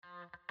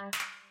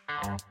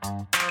Hey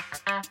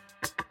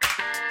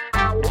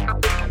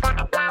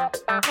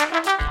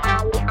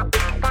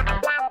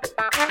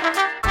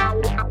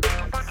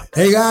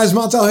guys,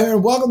 Montel here,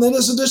 and welcome to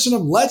this edition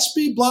of Let's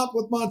Be Blunt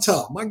with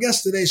Montel. My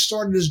guest today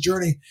started his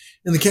journey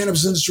in the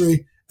cannabis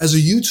industry as a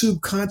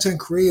YouTube content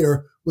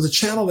creator with a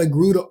channel that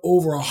grew to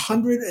over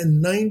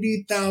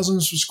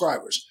 190,000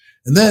 subscribers.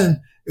 And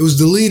then it was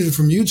deleted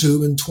from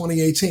YouTube in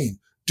 2018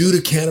 due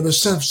to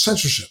cannabis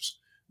censorships.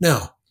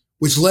 Now,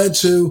 which led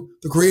to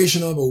the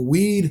creation of a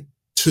weedtube.com.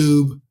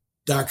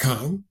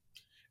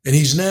 And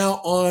he's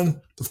now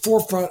on the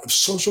forefront of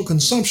social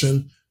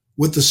consumption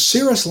with the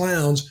Cirrus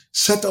Lounge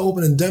set to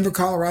open in Denver,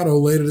 Colorado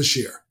later this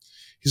year.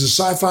 He's a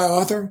sci-fi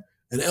author,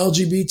 an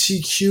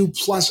LGBTQ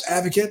plus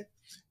advocate.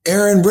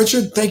 Arend,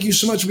 Richard, thank you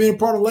so much for being a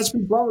part of Let's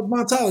Be Blunt with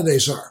Montel today,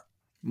 sir.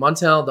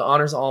 Montel, the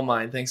honor's all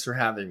mine. Thanks for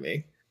having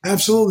me.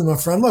 Absolutely, my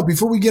friend. Look,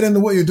 before we get into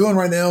what you're doing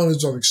right now, and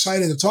I'm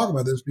excited to talk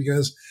about this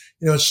because,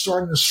 it's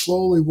starting to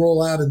slowly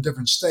roll out in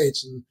different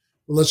states. And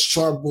we'll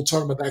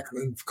talk about that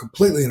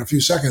completely in a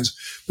few seconds.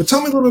 But tell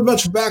me a little bit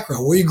about your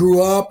background, where you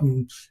grew up,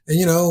 and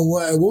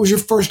what was your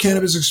first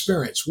cannabis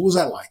experience? What was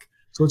that like?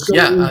 So let's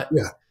go.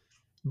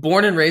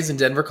 Born and raised in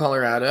Denver,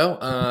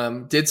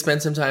 Colorado. Did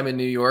spend some time in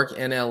New York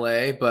and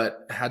LA,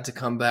 but had to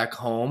come back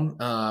home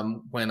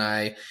when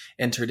I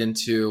entered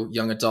into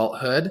young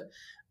adulthood.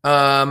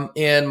 And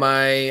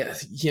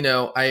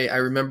I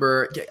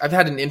remember I've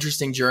had an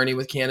interesting journey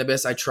with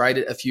cannabis. I tried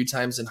it a few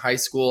times in high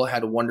school,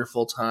 had a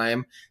wonderful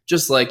time,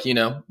 just like,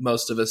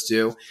 most of us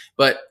do.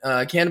 But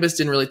cannabis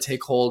didn't really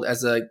take hold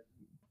as a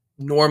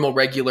normal,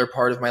 regular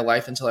part of my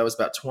life until I was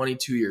about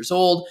 22 years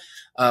old,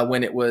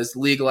 when it was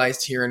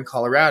legalized here in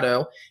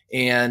Colorado.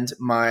 And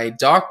my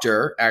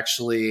doctor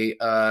actually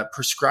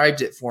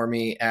prescribed it for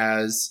me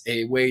as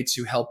a way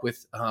to help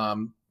with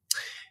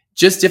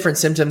just different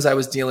symptoms I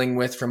was dealing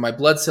with from my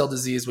blood cell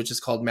disease, which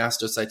is called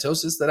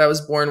mastocytosis, that I was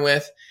born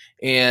with.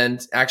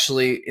 And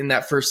actually, in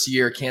that first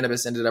year,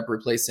 cannabis ended up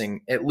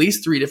replacing at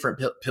least 3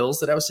 different pills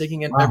that I was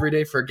taking every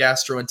day for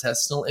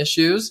gastrointestinal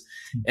issues.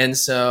 And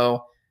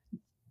so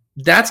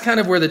that's kind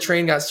of where the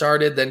train got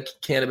started. Then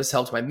cannabis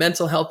helped my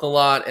mental health a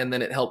lot, and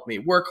then it helped me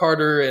work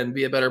harder and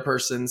be a better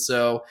person.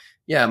 So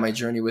yeah, my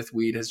journey with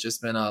weed has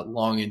just been a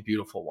long and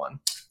beautiful one.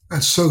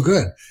 That's so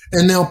good.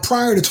 And now,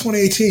 prior to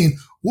 2018,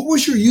 what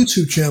was your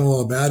YouTube channel all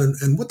about,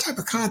 and what type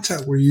of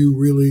content were you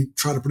really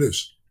trying to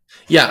produce?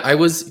 Yeah, I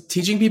was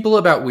teaching people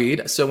about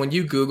weed. So when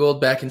you Googled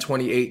back in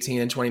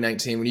 2018 and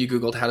 2019, when you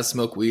Googled how to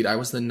smoke weed, I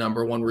was the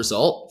 #1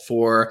 result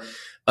for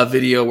a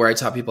video where I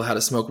taught people how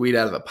to smoke weed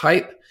out of a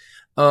pipe.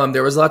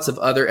 There was lots of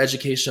other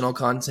educational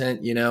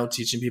content,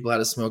 teaching people how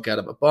to smoke out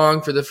of a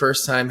bong for the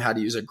first time, how to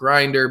use a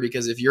grinder,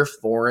 because if you're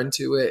foreign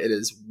to it, it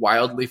is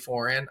wildly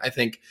foreign. I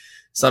think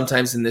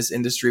sometimes in this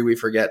industry, we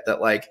forget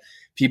that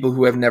people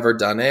who have never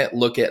done it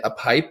look at a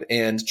pipe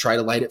and try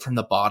to light it from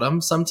the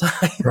bottom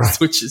sometimes, right,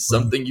 which is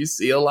something you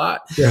see a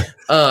lot. Yeah.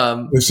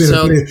 They've seen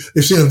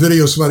a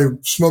video of somebody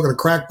smoking a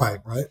crack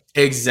pipe, right?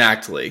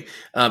 Exactly.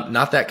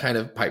 Not that kind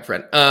of pipe,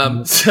 friend.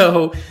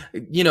 So,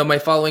 my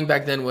following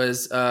back then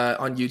was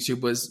on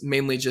YouTube was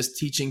mainly just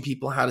teaching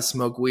people how to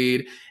smoke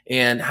weed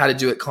and how to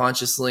do it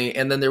consciously.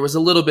 And then there was a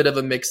little bit of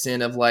a mix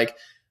in of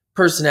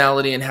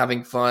personality and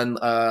having fun,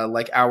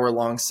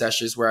 hour-long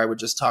sessions where I would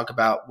just talk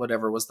about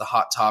whatever was the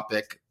hot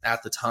topic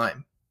at the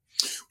time.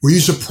 Were you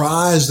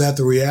surprised at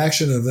the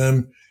reaction of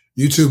them,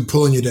 YouTube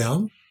pulling you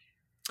down?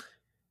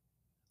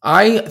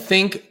 I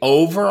think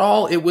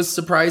overall it was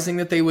surprising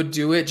that they would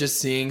do it, just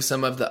seeing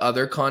some of the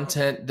other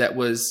content that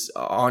was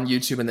on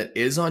YouTube and that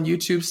is on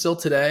YouTube still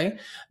today.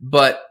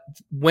 But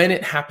when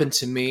it happened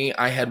to me,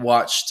 I had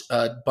watched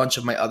a bunch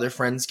of my other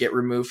friends get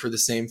removed for the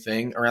same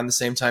thing around the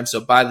same time. So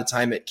by the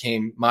time it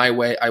came my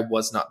way, I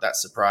was not that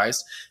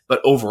surprised.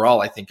 But overall,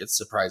 I think it's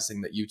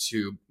surprising that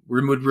YouTube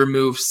would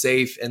remove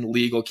safe and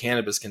legal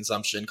cannabis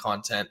consumption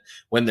content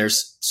when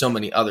there's so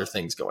many other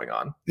things going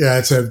on. Yeah,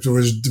 it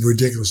was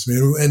ridiculous to me.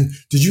 And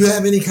did you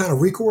have any kind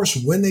of recourse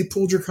when they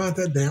pulled your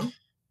content down?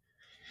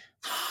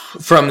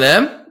 From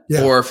them?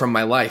 Yeah. Or from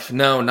my life?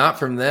 No, not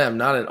from them.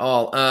 Not at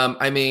all.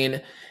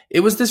 It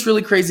was this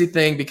really crazy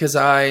thing because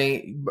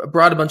I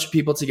brought a bunch of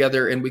people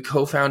together and we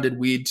co-founded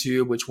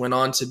WeedTube, which went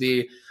on to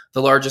be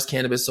the largest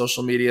cannabis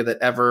social media that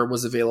ever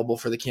was available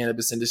for the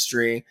cannabis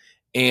industry.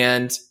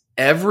 And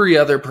every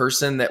other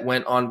person that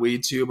went on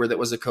WeedTube or that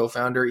was a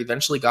co-founder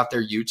eventually got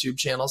their YouTube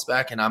channels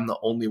back, and I'm the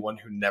only one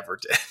who never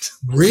did.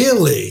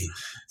 Really?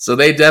 So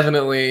they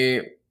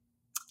definitely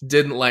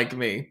didn't like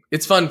me.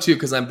 It's fun too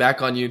because I'm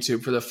back on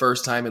YouTube for the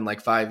first time in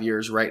 5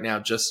 years right now,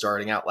 just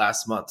starting out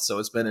last month. So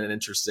it's been an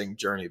interesting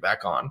journey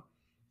back on.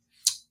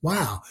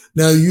 Wow.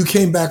 Now you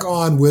came back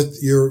on with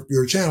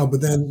your channel,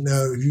 but then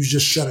you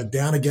just shut it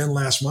down again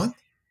last month?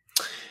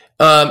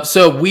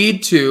 So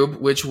WeedTube,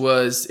 which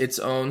was its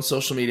own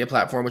social media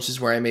platform, which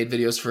is where I made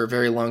videos for a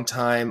very long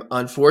time,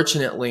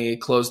 unfortunately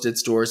closed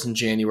its doors in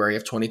January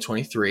of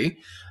 2023.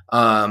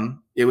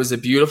 It was a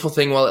beautiful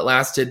thing while it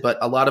lasted, but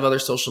a lot of other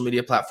social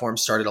media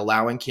platforms started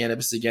allowing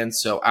cannabis again.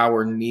 So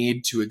our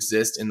need to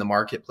exist in the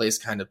marketplace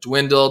kind of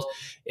dwindled,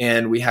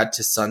 and we had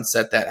to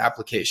sunset that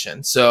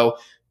application. So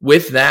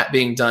with that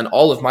being done,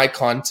 all of my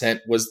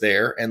content was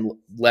there and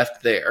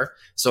left there.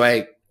 So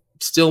I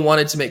still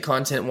wanted to make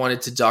content,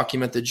 wanted to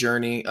document the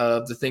journey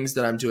of the things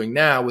that I'm doing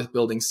now with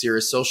building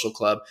Cirrus Social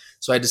Club.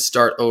 So I had to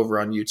start over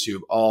on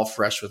YouTube, all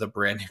fresh with a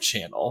brand new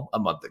channel a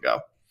month ago.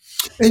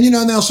 And,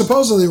 now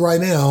supposedly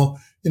right now,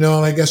 and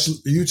I guess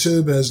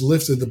YouTube has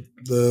lifted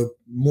the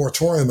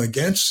moratorium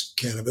against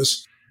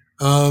cannabis,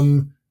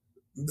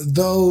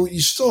 though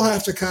you still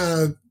have to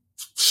kind of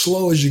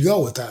slow as you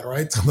go with that,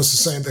 right? It's almost the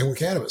same thing with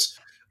cannabis.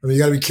 I mean,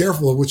 you got to be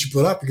careful of what you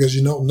put up because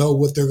you don't know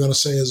what they're going to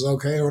say is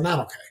okay or not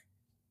okay.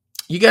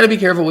 You got to be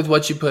careful with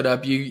what you put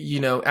up.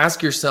 You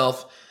ask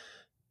yourself,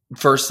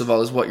 first of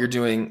all, is what you're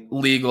doing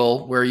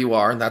legal where you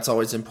are? That's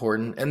always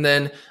important. And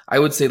then I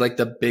would say like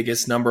the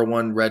biggest number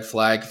one red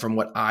flag from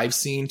what I've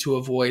seen to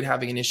avoid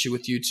having an issue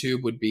with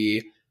YouTube would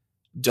be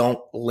don't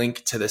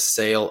link to the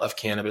sale of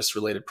cannabis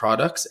related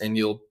products and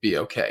you'll be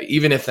okay.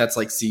 Even if that's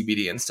like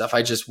CBD and stuff,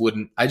 I just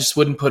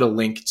wouldn't put a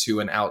link to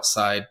an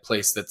outside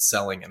place that's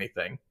selling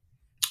anything.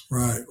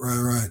 Right.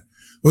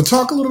 We'll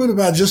talk a little bit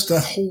about just the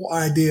whole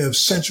idea of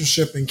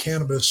censorship in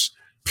cannabis,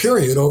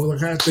 period, over the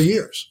past few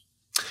years.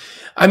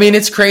 I mean,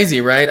 it's crazy,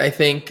 right? I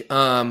think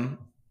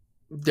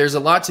there's a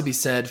lot to be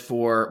said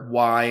for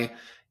why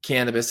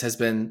cannabis has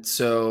been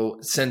so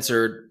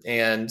censored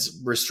and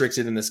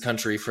restricted in this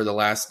country for the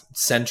last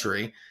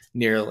century,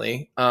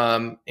 nearly.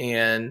 And,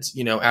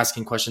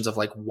 asking questions of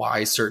like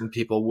why certain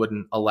people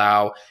wouldn't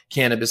allow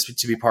cannabis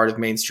to be part of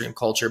mainstream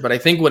culture. But I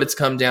think what it's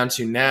come down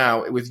to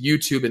now with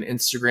YouTube and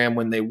Instagram,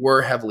 when they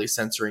were heavily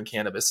censoring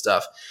cannabis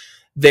stuff,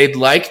 they'd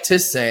like to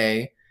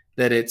say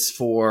that it's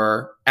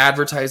for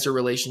advertiser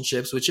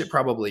relationships, which it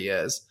probably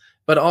is.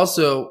 But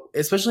also,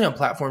 especially on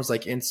platforms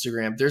like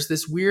Instagram, there's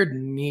this weird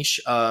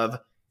niche of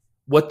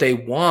what they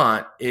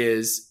want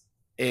is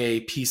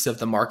a piece of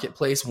the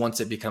marketplace once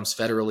it becomes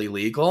federally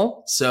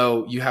legal.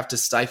 So you have to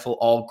stifle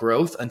all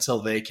growth until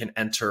they can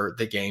enter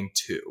the game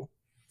too,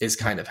 is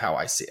kind of how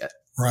I see it.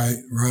 Right.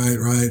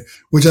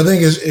 Which I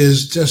think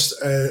is just,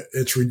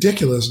 it's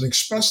ridiculous. And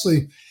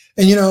especially,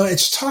 and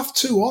it's tough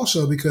too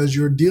also because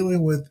you're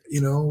dealing with,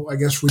 I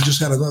guess we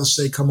just had another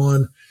state come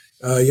on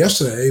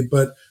yesterday,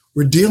 but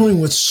we're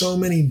dealing with so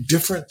many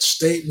different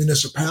state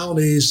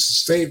municipalities,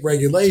 state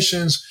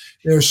regulations.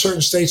 There are certain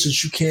states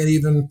that you can't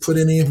even put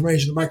any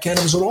information about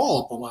cannabis at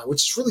all up online,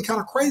 which is really kind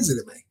of crazy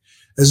to me.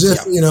 As if,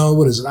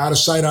 what is it, out of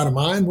sight, out of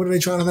mind? What are they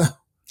trying to do?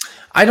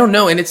 I don't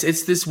know. And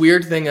it's this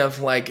weird thing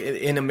of like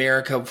in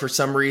America, for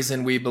some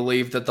reason, we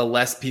believe that the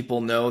less people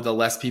know, the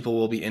less people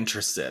will be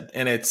interested.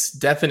 And it's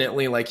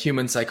definitely like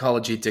human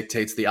psychology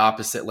dictates the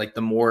opposite. Like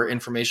the more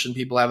information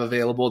people have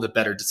available, the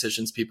better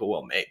decisions people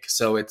will make.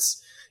 So you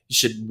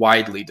should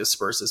widely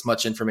disperse as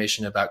much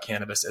information about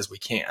cannabis as we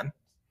can.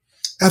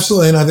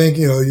 Absolutely. And I think,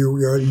 you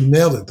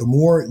nailed it. The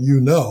more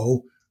you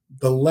know,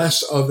 the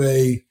less of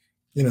a,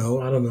 I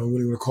don't know what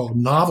you would call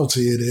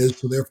novelty it is.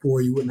 So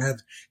therefore you wouldn't have,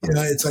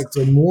 it's like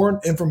the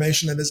more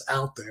information that is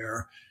out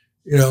there,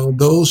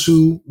 those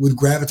who would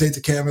gravitate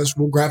to cannabis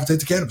will gravitate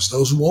to cannabis.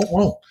 Those who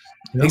won't.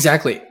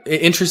 Exactly.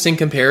 Interesting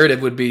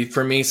comparative would be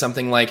for me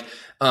something like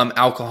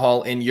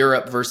alcohol in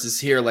Europe versus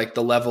here. Like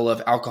the level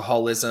of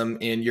alcoholism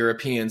in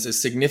Europeans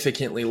is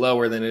significantly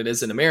lower than it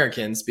is in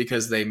Americans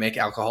because they make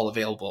alcohol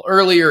available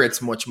earlier.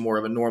 It's much more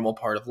of a normal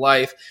part of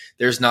life.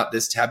 There's not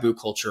this taboo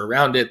culture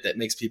around it that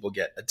makes people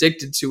get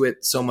addicted to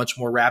it so much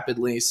more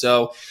rapidly.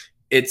 So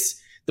it's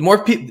the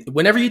more people,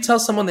 whenever you tell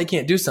someone they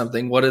can't do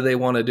something, what do they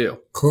want to do?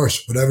 Of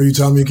course, whatever you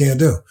tell them you can't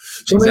do.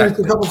 So exactly. Let me ask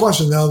a couple of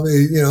questions. Now,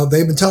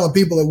 they've been telling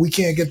people that we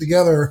can't get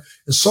together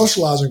and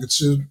socialize and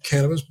consume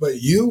cannabis, but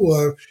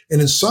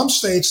and in some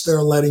states,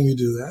 they're letting you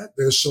do that.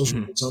 There's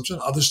social consumption.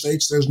 Other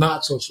states, there's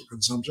not social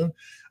consumption.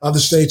 Other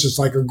states, it's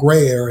like a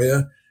gray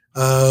area.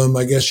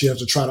 I guess you have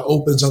to try to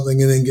open something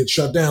and then get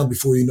shut down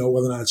before you know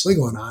whether or not it's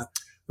legal or not.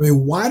 I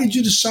mean, why did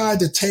you decide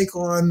to take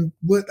on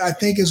what I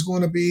think is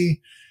going to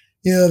be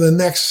the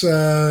next,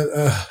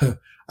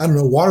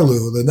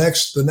 Waterloo,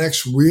 the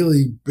next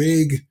really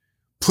big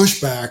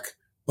pushback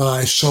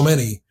by so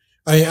many.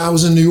 I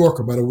was in New York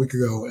about a week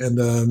ago and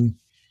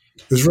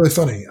it was really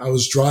funny. I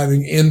was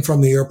driving in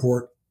from the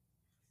airport.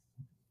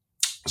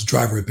 This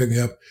driver had picked me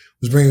up,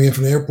 was bringing me in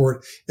from the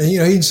airport. And, he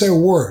didn't say a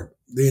word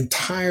the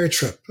entire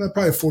trip,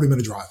 probably a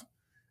 40-minute drive.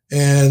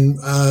 And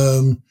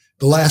the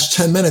last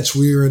 10 minutes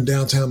we were in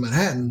downtown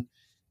Manhattan.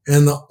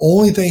 And the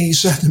only thing he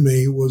said to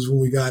me was when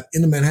we got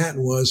into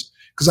Manhattan was,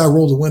 because I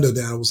rolled the window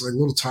down, I was like a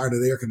little tired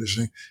of the air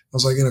conditioning. I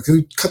was like, can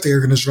we cut the air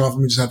conditioner off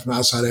and we just have some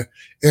outside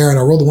air? And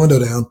I rolled the window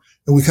down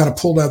and we kind of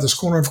pulled out this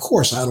corner. Of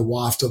course, I had a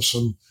waft of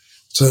some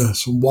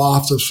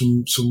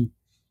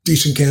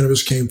decent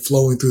cannabis came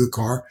flowing through the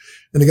car.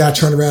 And the guy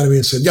turned around to me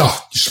and said, yo,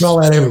 you smell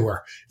that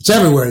everywhere. It's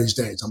everywhere these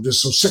days. I'm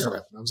just so sick of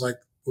it. And I was like,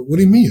 what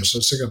do you mean you're so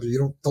sick of it?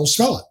 You don't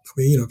smell it. I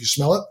mean, if you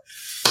smell it,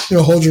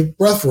 hold your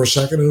breath for a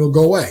second and it'll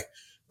go away.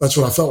 That's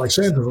what I felt like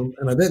saying to him,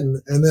 and I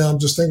didn't. And then I'm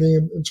just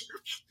thinking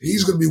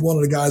he's going to be one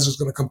of the guys that's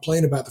going to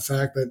complain about the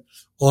fact that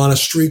on a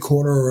street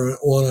corner or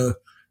on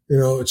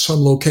at some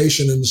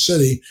location in the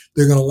city,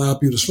 they're going to allow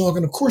people to smoke.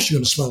 And of course you're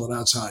going to smell it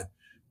outside.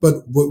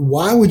 But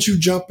why would you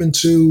jump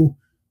into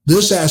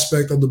this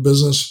aspect of the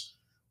business,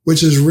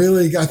 which is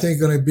really, I think,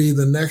 going to be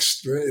the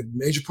next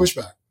major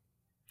pushback?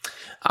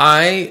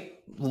 I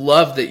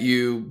love that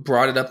you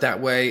brought it up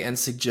that way and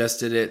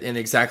suggested it in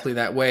exactly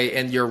that way.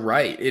 And you're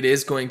right. It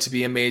is going to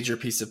be a major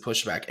piece of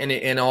pushback. And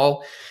in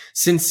all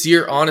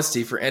sincere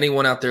honesty, for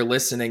anyone out there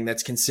listening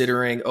that's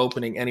considering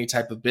opening any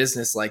type of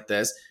business like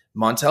this,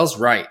 Montel's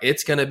right.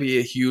 It's going to be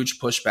a huge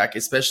pushback,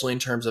 especially in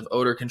terms of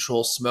odor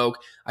control, smoke.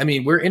 I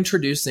mean, we're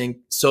introducing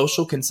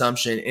social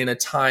consumption in a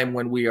time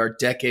when we are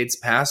decades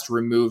past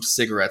removed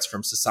cigarettes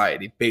from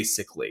society,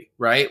 basically,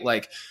 right?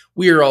 Like,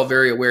 we are all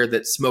very aware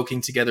that smoking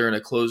together in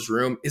a closed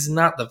room is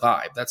not the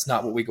vibe. That's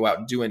not what we go out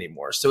and do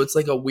anymore. So it's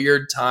like a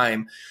weird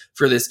time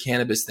for this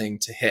cannabis thing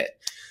to hit.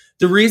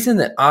 The reason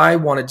that I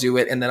want to do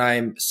it and that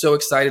I'm so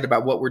excited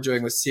about what we're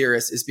doing with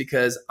Cirrus is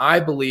because I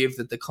believe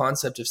that the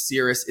concept of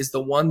Cirrus is the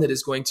one that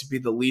is going to be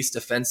the least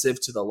offensive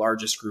to the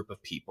largest group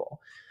of people.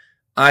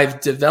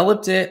 I've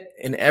developed it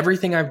in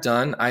everything I've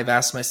done. I've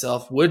asked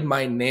myself, would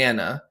my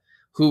Nana,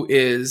 who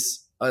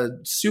is a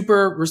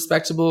super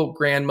respectable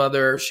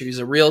grandmother, she's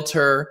a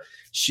realtor,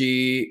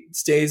 she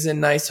stays in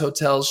nice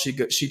hotels,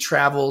 she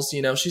travels,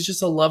 she's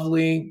just a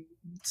lovely,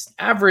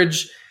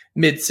 average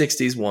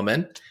mid-60s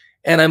woman.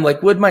 And I'm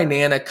like, would my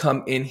Nana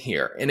come in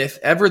here? And if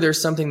ever there's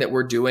something that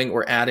we're doing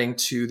or adding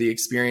to the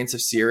experience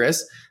of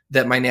Cirrus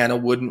that my Nana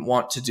wouldn't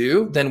want to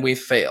do, then we've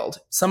failed.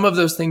 Some of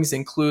those things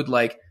include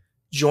like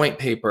joint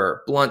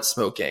paper, blunt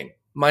smoking.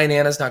 My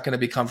Nana's not going to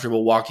be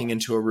comfortable walking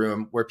into a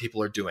room where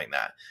people are doing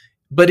that.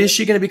 But is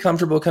she going to be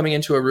comfortable coming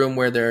into a room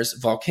where there's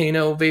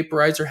volcano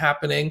vaporizer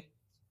happening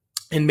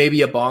and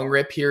maybe a bong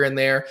rip here and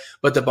there,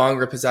 but the bong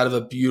rip is out of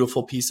a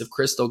beautiful piece of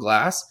crystal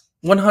glass?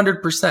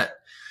 100%.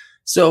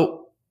 So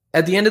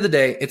at the end of the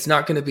day, it's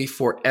not going to be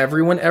for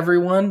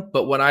everyone,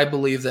 but what I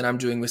believe that I'm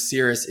doing with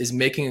Cirrus is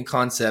making a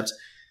concept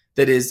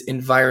that is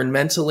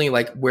environmentally,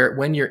 like where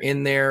when you're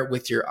in there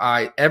with your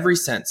eye, every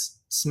sense,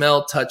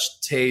 smell, touch,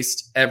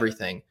 taste,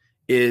 everything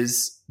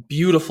is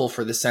beautiful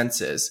for the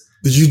senses.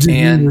 Did you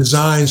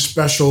design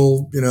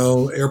special,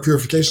 air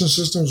purification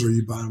systems, or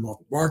you buy them off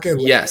the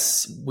market?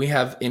 Yes, we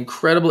have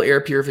incredible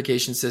air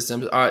purification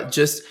systems.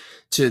 Just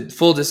to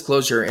full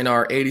disclosure, in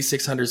our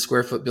 8,600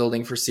 square foot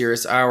building for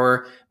Cirrus,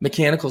 our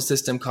mechanical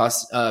system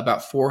costs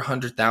about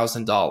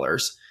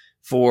 $400,000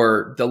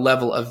 for the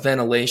level of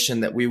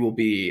ventilation that we will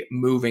be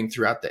moving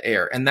throughout the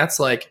air. And that's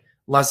like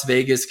Las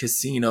Vegas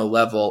casino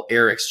level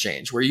air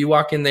exchange, where you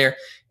walk in there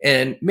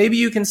and maybe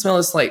you can smell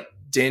a slight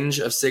dinge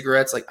of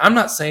cigarettes. Like, I'm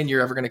not saying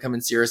you're ever going to come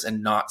in Cirrus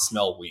and not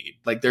smell weed.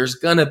 Like, there's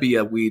going to be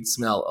a weed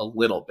smell a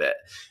little bit,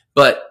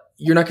 but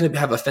you're not going to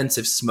have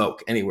offensive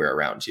smoke anywhere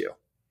around you.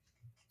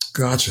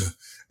 Gotcha.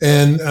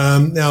 And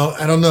now,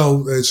 I don't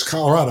know, it's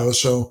Colorado,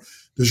 so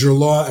does your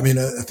law, I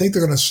think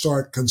they're going to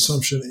start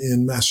consumption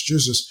in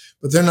Massachusetts,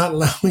 but they're not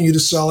allowing you to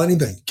sell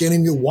anything. You can't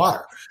even get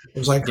water. It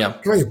was like,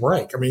 give me a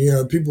break.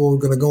 People are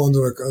going to go into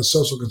a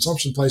social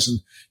consumption place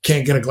and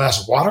can't get a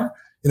glass of water.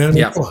 Come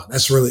on,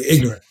 that's really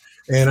ignorant.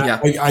 And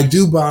I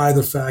do buy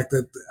the fact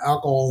that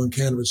alcohol and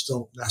cannabis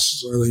don't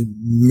necessarily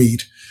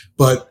meet,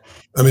 but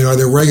are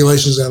there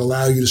regulations that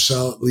allow you to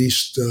sell at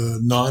least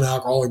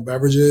non-alcoholic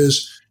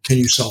beverages? Can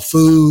you sell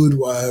food?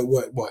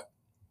 What?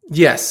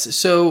 Yes.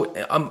 So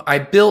I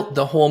built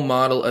the whole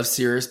model of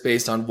Cirrus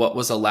based on what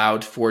was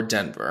allowed for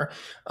Denver.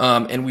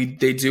 And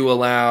they do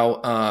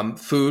allow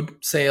food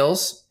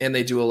sales, and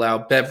they do allow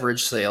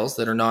beverage sales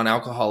that are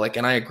non-alcoholic.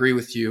 And I agree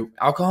with you.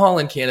 Alcohol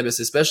and cannabis,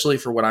 especially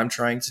for what I'm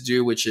trying to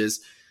do, which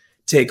is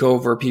take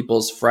over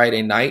people's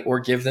Friday night or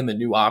give them a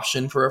new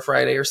option for a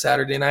Friday or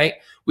Saturday night.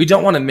 We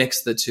don't want to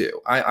mix the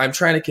two. I'm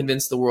trying to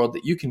convince the world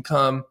that you can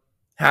come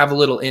have a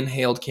little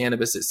inhaled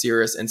cannabis at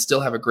Cirrus and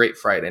still have a great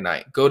Friday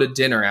night. Go to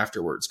dinner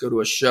afterwards. Go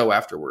to a show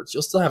afterwards.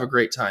 You'll still have a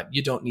great time.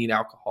 You don't need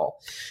alcohol.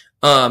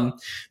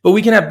 But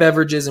we can have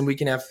beverages and we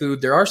can have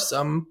food. There are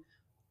some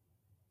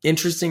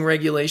interesting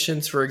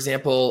regulations. For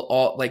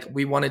example,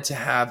 we wanted to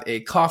have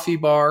a coffee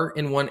bar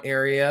in one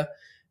area,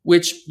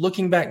 which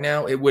looking back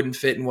now, it wouldn't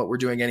fit in what we're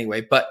doing anyway.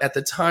 But at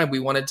the time, we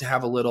wanted to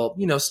have a little,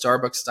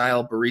 Starbucks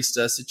style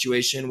barista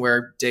situation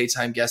where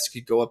daytime guests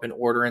could go up and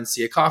order and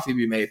see a coffee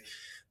be made.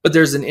 But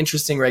there's an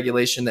interesting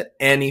regulation that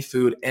any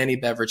food, any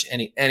beverage,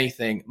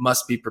 anything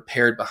must be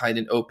prepared behind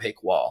an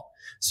opaque wall.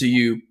 So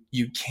you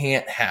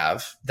can't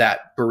have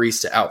that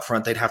barista out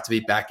front. They'd have to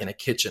be back in a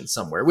kitchen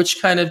somewhere,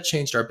 which kind of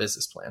changed our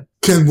business plan.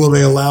 Will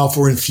they allow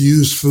for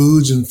infused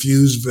foods,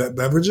 infused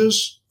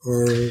beverages,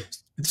 or?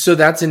 So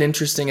that's an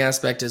interesting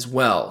aspect as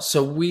well.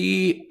 So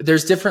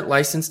there's different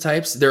license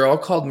types. They're all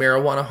called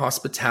marijuana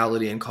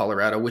hospitality in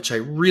Colorado, which I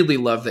really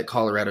love that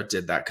Colorado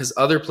did that, because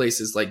other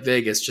places like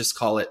Vegas just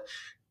call it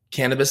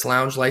cannabis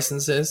lounge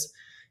licenses.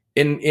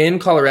 In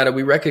Colorado,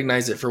 we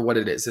recognize it for what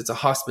it is. It's a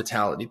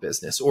hospitality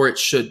business, or it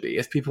should be.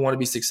 If people want to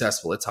be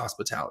successful, it's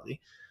hospitality.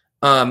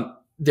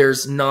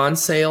 There's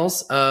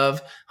non-sales of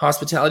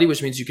hospitality,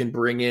 which means you can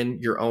bring in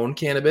your own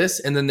cannabis.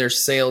 And then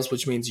there's sales,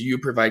 which means you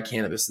provide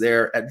cannabis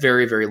there at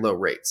very, very low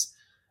rates.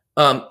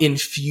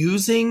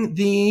 Infusing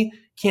the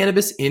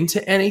cannabis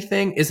into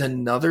anything is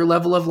another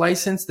level of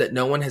license that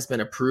no one has been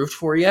approved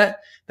for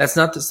yet. That's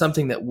not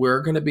something that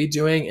we're going to be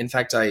doing. In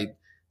fact, I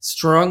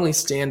strongly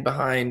stand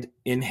behind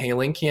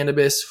inhaling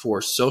cannabis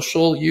for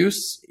social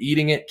use.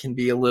 Eating it can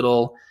be a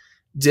little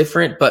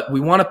different, but we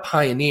want to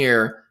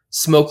pioneer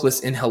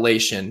smokeless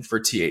inhalation for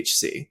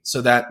THC.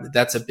 So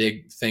that's a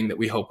big thing that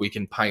we hope we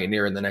can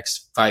pioneer in the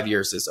next 5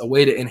 years, is a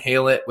way to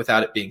inhale it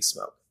without it being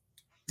smoked.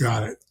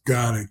 Got it.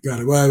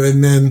 Well,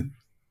 and then,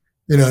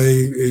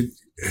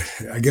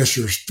 I guess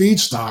your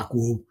feedstock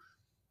will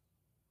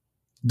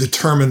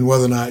determine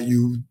whether or not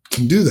you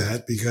can do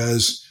that,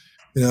 because,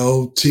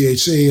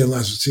 THC,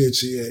 unless it's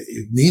THC,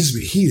 it needs to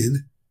be heated.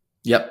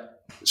 Yep.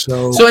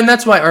 So, and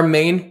that's why our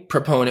main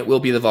proponent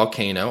will be the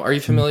volcano. Are you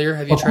familiar?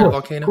 Have you tried a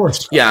volcano? Of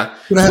course. Yeah.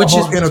 I had a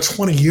volcano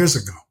 20 years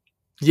ago.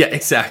 Yeah,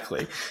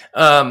 exactly.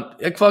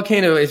 A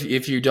volcano,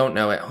 if you don't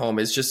know at home,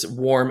 is just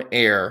warm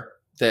air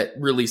that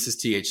releases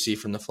THC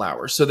from the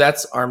flowers. So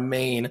that's our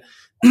main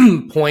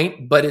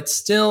point, but it's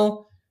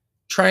still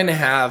trying to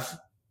have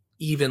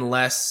even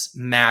less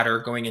matter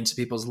going into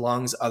people's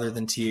lungs other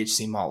than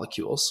THC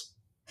molecules.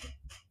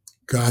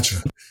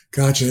 Gotcha.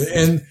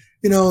 And,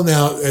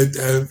 now,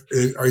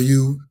 are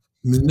you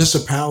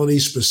municipality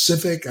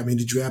specific? I mean,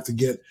 did you have to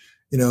get,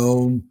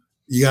 you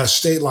got a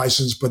state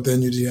license, but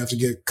then you have to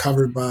get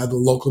covered by the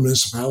local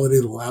municipality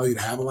to allow you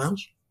to have a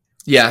lounge?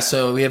 Yeah.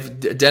 So we have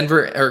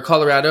Denver or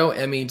Colorado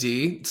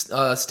MED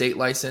state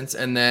license.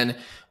 And then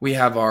we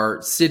have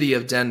our city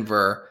of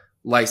Denver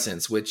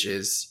license, which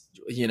is,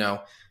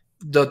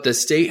 the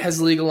state has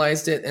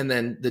legalized it, and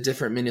then the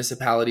different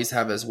municipalities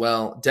have as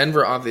well.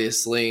 Denver,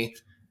 obviously,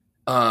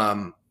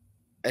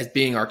 as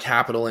being our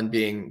capital and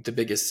being the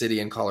biggest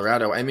city in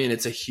Colorado, I mean,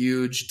 it's a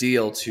huge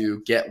deal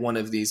to get one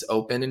of these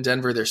open in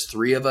Denver. There's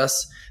 3 of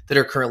us that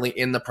are currently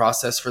in the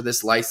process for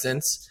this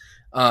license,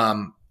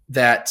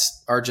 that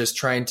are just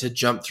trying to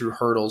jump through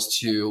hurdles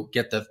to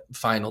get the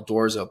final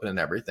doors open and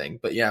everything.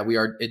 But yeah, we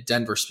are at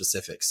Denver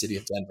specific, city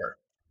of Denver.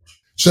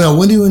 So now,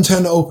 when do you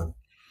intend to open?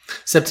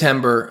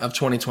 September of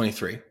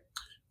 2023.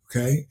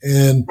 Okay.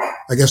 And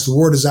I guess the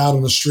word is out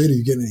on the street. Are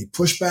you getting any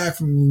pushback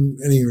from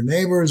any of your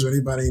neighbors or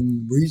anybody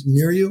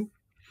near you?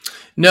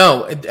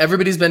 No,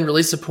 everybody's been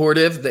really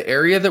supportive. The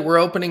area that we're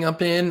opening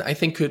up in, I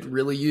think, could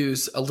really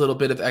use a little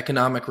bit of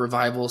economic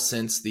revival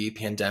since the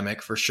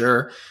pandemic, for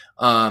sure.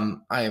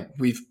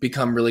 We've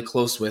become really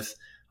close with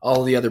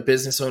all the other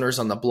business owners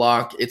on the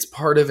block. It's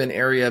part of an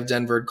area of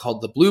Denver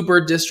called the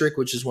Bluebird District,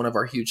 which is one of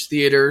our huge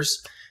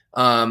theaters.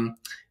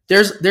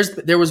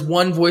 There was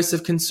one voice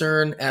of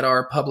concern at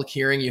our public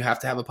hearing. You have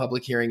to have a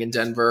public hearing in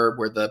Denver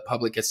where the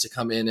public gets to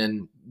come in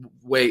and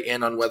weigh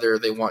in on whether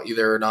they want you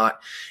there or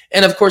not.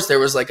 And of course, there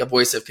was like a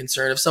voice of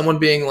concern of someone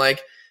being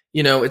like,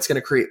 it's going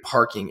to create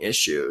parking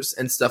issues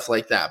and stuff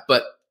like that.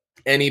 But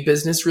any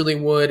business really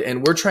would.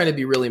 And we're trying to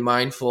be really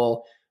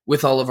mindful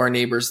with all of our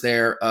neighbors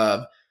there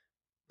of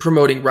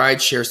promoting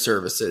rideshare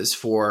services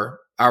for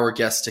our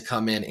guests to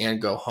come in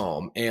and go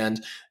home,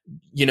 and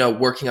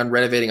working on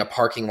renovating a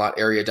parking lot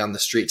area down the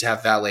street to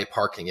have valet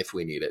parking if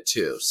we need it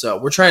too. So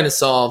we're trying to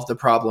solve the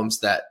problems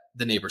that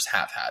the neighbors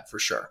have had, for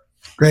sure.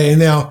 Great. And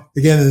now,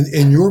 again,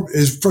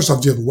 first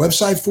off, do you have a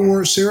website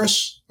for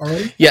Cirrus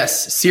already?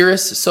 Yes,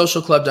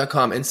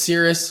 CirrusSocialClub.com. And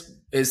Cirrus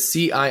is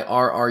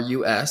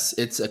CIRRUS.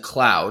 It's a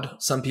cloud.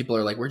 Some people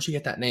are like, where'd you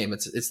get that name?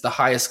 It's the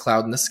highest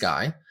cloud in the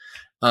sky.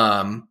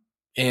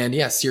 And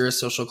yeah,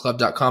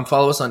 CirrusSocialClub.com.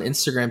 Follow us on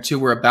Instagram too.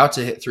 We're about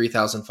to hit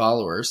 3,000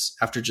 followers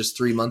after just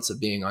 3 months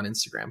of being on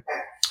Instagram.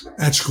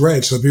 That's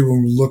great. So people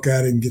can look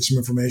at it and get some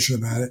information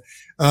about it.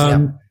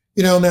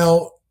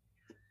 Now,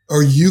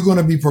 are you going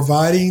to be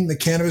providing the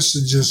cannabis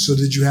so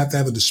did you have to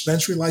have a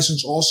dispensary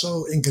license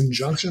also in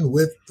conjunction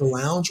with the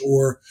lounge,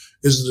 or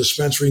is the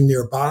dispensary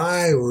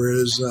nearby, or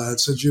is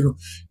since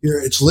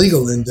it's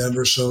legal in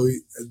Denver, so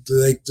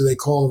do they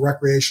call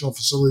recreational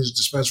facilities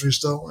dispensaries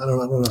still? I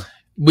don't know.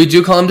 We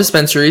do call them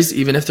dispensaries,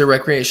 even if they're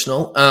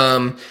recreational.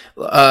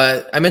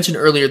 I mentioned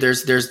earlier,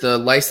 there's the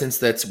license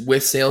that's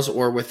with sales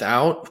or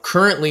without.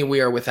 Currently,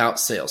 we are without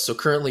sales. So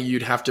currently,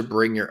 you'd have to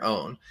bring your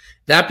own.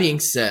 That being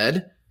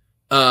said,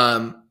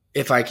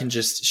 if I can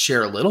just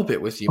share a little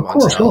bit with you,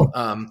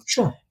 Montel.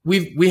 Sure.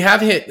 We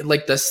have hit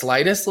like the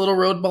slightest little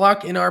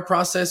roadblock in our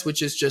process,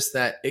 which is just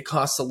that it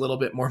costs a little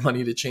bit more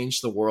money to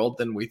change the world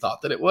than we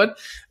thought that it would,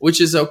 which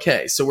is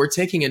okay. So we're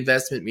taking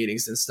investment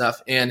meetings and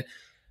stuff, and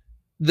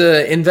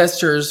the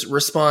investor's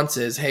response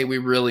is, hey, we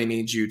really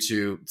need you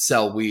to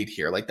sell weed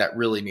here. Like, that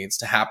really needs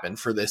to happen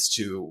for this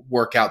to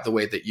work out the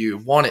way that you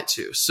want it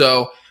to.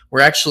 So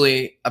We're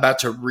actually about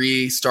to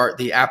restart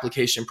the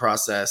application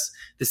process.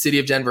 The city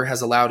of Denver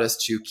has allowed us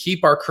to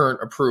keep our current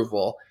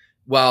approval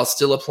while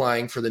still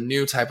applying for the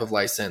new type of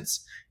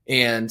license.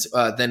 And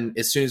then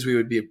as soon as we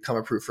would become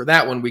approved for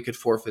that one, we could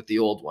forfeit the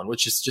old one,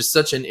 which is just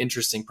such an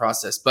interesting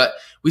process. But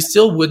we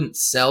still wouldn't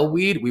sell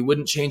weed. We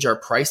wouldn't change our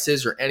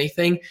prices or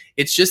anything.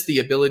 It's just the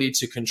ability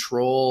to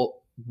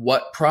control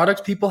what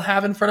product people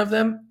have in front of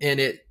them. And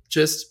it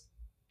just,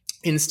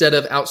 instead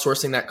of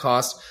outsourcing that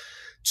cost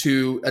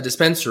to a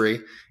dispensary,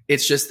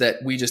 it's just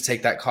that we just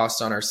take that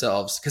cost on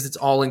ourselves because it's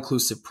all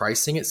inclusive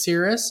pricing at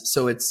Cirrus.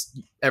 So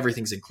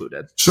everything's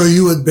included. So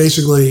you would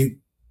basically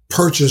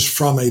purchase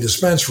from a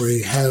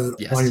dispensary, have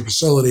it on your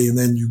facility, and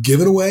then you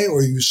give it away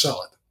or you sell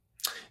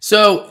it?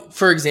 So,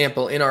 for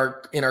example, in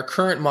our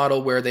current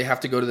model where they have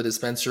to go to the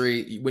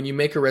dispensary, when you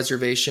make a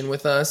reservation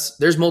with us,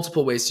 there's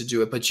multiple ways to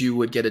do it, but you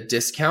would get a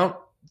discount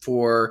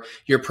for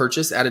your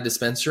purchase at a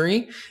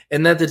dispensary.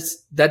 And that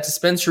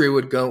dispensary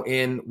would go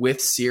in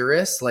with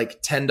Cirrus,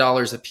 like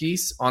 $10 a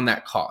piece on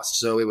that cost.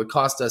 So it would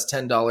cost us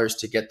 $10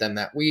 to get them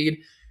that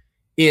weed.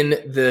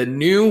 In the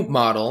new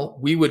model,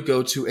 we would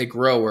go to a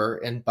grower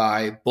and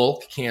buy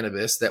bulk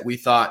cannabis that we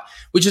thought,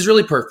 which is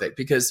really perfect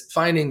because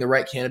finding the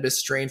right cannabis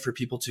strain for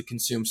people to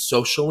consume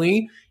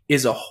socially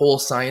is a whole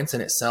science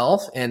in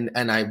itself. And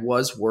I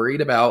was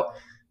worried about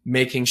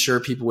making sure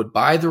people would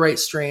buy the right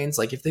strains.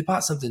 Like if they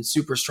bought something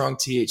super strong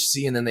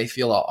THC and then they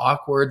feel all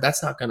awkward,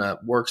 that's not going to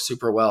work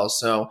super well.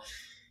 So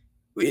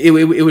it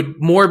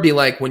would more be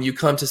like when you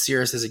come to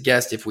Cirrus as a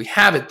guest, if we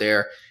have it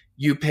there,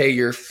 you pay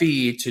your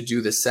fee to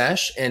do the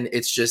sesh. And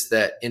it's just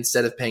that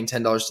instead of paying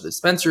 $10 to the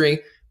dispensary,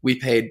 we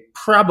paid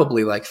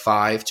probably like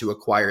 $5 to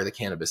acquire the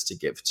cannabis to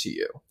give to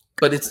you.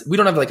 But we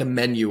don't have like a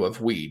menu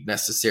of weed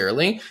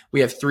necessarily. We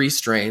have 3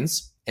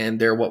 strains and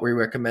they're what we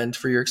recommend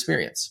for your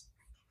experience.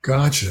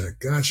 Gotcha.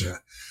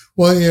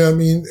 Well, yeah, I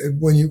mean,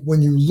 when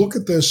you look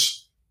at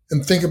this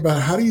and think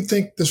about how do you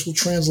think this will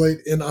translate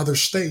in other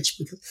states?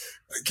 Because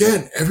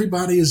again,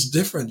 everybody is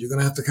different. You're going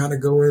to have to kind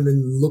of go in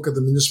and look at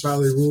the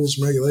municipality rules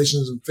and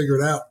regulations and figure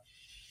it out.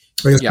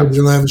 I guess you're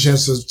going to have a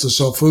chance to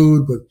sell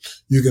food, but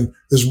you can,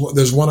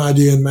 there's one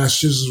idea in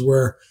Massachusetts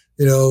where,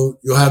 you'll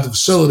have the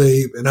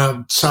facility and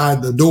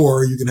outside the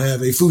door, you can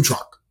have a food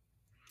truck.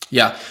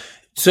 Yeah.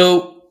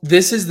 So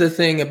this is the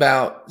thing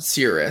about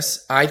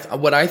Cirrus.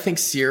 What I think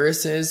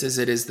Cirrus is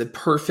it is the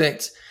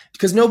perfect,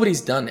 because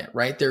nobody's done it,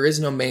 right? There is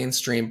no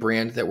mainstream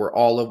brand that we're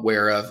all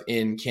aware of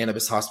in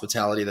cannabis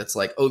hospitality that's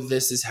like, oh,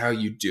 this is how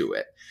you do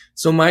it.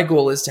 So my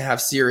goal is to have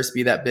Cirrus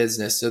be that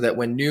business so that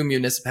when new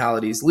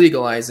municipalities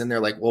legalize and they're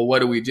like, well, what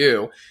do we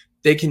do?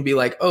 They can be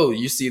like, oh,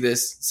 you see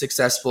this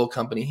successful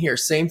company here.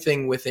 Same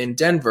thing within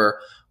Denver,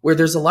 where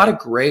there's a lot of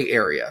gray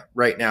area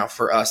right now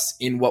for us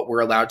in what we're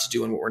allowed to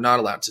do and what we're not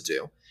allowed to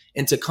do.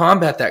 And to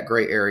combat that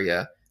gray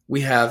area,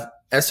 we have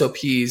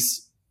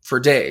SOPs for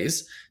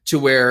days to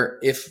where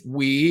if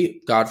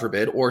we, God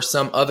forbid, or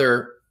some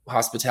other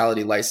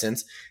hospitality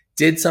license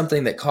did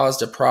something that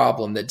caused a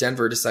problem that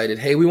Denver decided,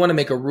 hey, we want to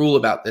make a rule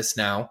about this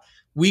now,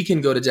 we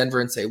can go to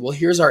Denver and say, well,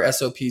 here's our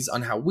SOPs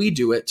on how we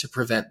do it to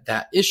prevent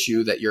that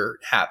issue that you're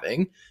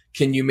having.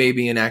 Can you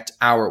maybe enact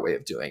our way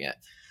of doing it?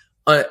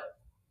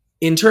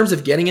 In terms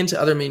of getting into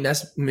other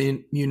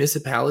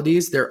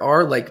municipalities, there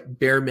are like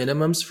bare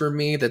minimums for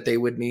me that they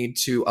would need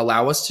to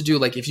allow us to do.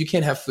 Like if you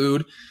can't have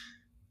food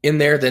in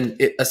there, then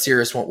a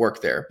Cirrus won't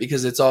work there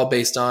because it's all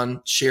based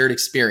on shared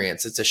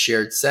experience. It's a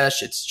shared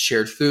sesh, it's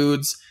shared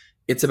foods.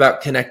 It's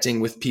about connecting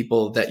with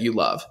people that you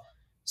love.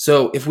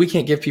 So if we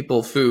can't give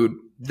people food,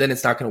 then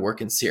it's not going to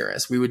work in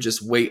Cirrus. We would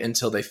just wait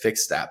until they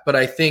fix that. But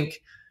I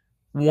think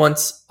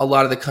once a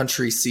lot of the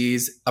country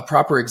sees a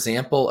proper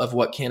example of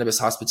what cannabis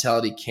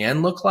hospitality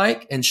can look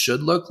like and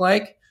should look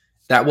like,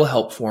 that will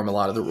help form a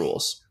lot of the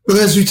rules. But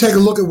as you take a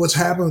look at what's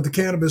happened with the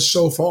cannabis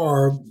so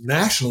far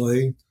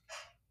nationally,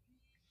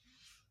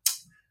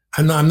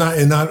 I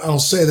don't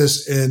say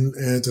this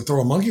and to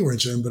throw a monkey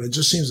wrench in, but it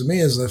just seems to me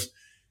as if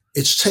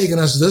it's taken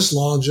us this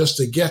long just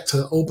to get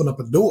to open up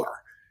a door.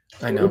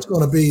 I know. It's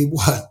going to be,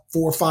 4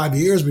 or 5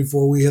 years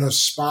before we hit a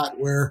spot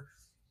where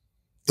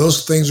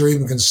those things are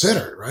even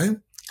considered, right?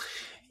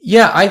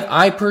 Yeah,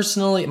 I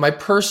personally, my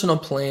personal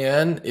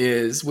plan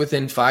is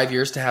within 5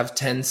 years to have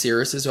 10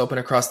 Cirruses open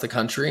across the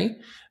country.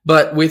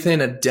 But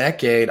within a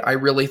decade, I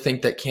really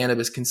think that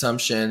cannabis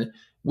consumption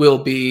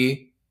will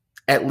be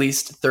at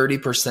least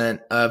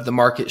 30% of the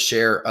market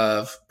share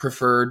of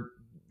preferred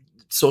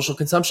social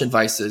consumption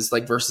vices,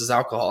 like versus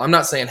alcohol. I'm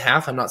not saying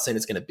half. I'm not saying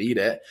it's going to beat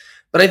it.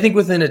 But I think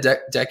within a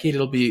decade,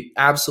 it'll be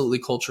absolutely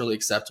culturally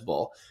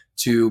acceptable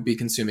to be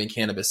consuming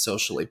cannabis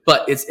socially.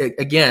 But it's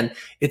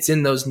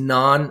in those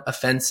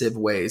non-offensive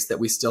ways that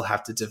we still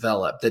have to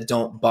develop that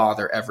don't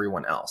bother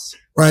everyone else.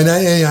 Right.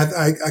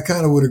 I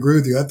kind of would agree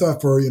with you. I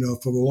thought for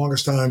the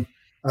longest time,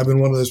 I've been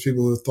one of those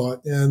people who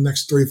thought,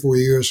 next 3 or 4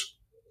 years,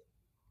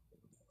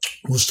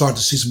 we'll start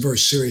to see some very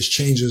serious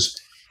changes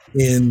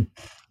in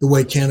the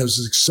way cannabis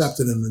is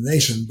accepted in the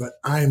nation. But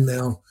I am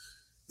now,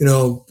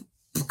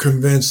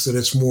 convinced that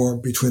it's more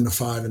between the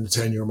 5 and the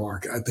 10 year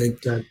mark. I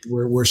think that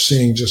we're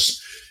seeing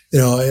just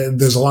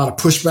there's a lot of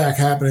pushback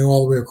happening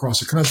all the way across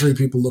the country.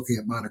 People looking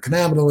at minor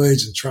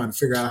cannabinoids and trying to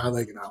figure out how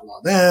they can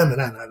outlaw them.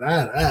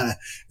 And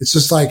it's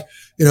just like,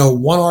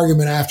 one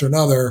argument after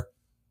another.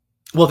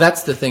 Well,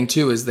 that's the thing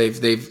too, is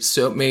they've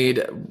so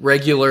made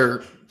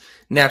regular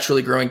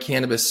naturally growing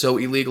cannabis so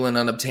illegal and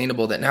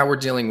unobtainable that now we're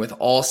dealing with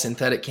all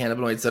synthetic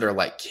cannabinoids that are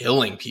like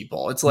killing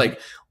people. It's like,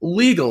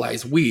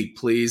 legalize weed,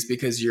 please,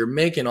 because you're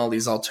making all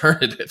these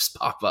alternatives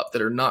pop up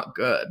that are not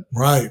good.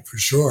 Right, for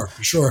sure.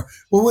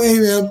 Well, hey,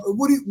 man,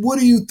 what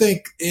do you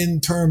think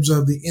in terms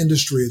of the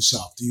industry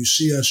itself? Do you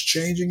see us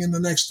changing in the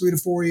next 3 to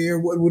 4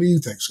 years? What do you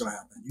think is going to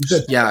happen? You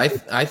said, yeah,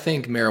 I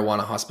think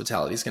marijuana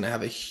hospitality is going to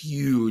have a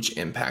huge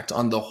impact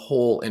on the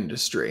whole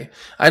industry.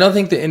 I don't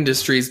think the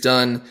industry's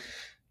done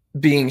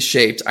being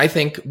shaped. I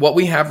think what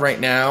we have right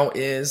now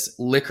is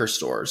liquor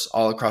stores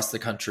all across the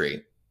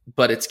country,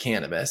 but it's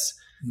cannabis.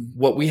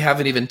 What we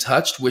haven't even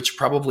touched, which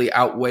probably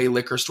outweigh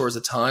liquor stores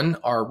a ton,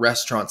 are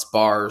restaurants,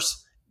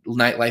 bars,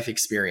 nightlife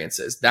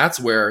experiences. That's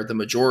where the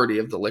majority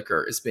of the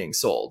liquor is being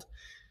sold.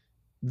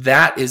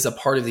 That is a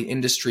part of the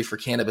industry for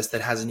cannabis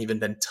that hasn't even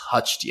been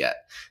touched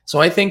yet.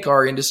 So I think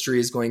our industry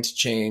is going to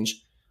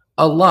change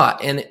a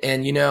lot. And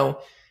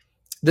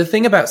the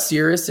thing about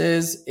Cirrus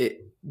is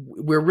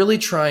we're really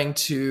trying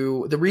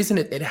to, the reason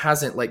it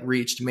hasn't like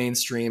reached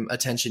mainstream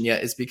attention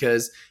yet is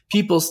because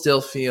people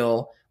still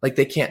feel like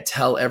they can't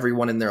tell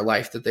everyone in their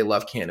life that they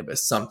love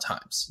cannabis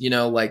sometimes,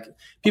 like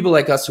people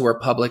like us who are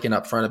public and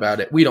upfront about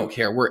it, we don't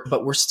care.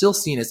 But we're still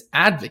seen as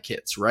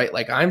advocates, right?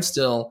 Like I'm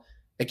still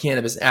a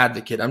cannabis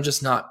advocate. I'm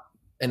just not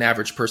an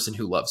average person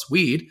who loves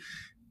weed,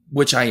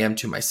 which I am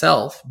to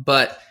myself.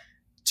 But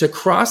to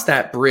cross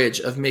that bridge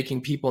of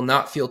making people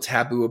not feel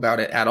taboo about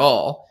it at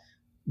all,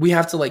 we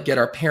have to like get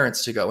our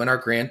parents to go and our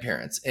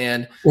grandparents.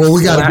 And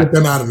we got to get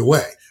them out of the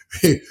way.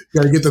 You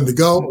got to get them to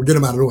go or get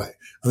them out of the way.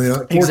 I mean,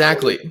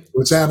 exactly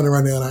what's happening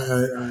right now,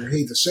 and I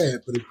hate to say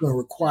it, but it's going to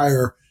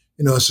require,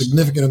 a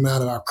significant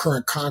amount of our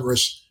current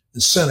Congress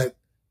and Senate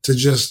to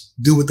just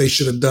do what they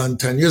should have done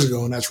 10 years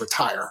ago, and that's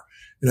retire.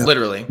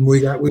 Literally.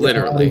 We got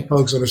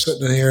folks that are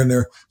sitting in here in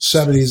their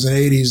 70s and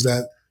 80s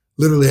that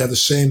literally have the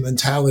same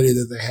mentality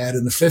that they had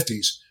in the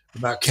 50s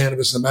about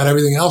cannabis and about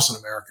everything else in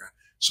America.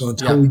 So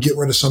until we get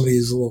rid of some of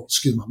these little,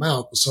 excuse my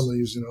mouth, but some of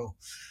these,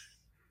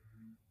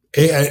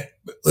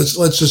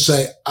 let's just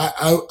say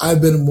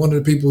I've been one of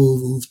the people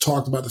who've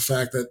talked about the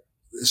fact that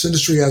this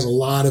industry has a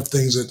lot of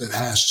things that it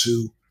has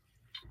to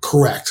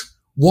correct.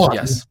 One,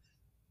 yes.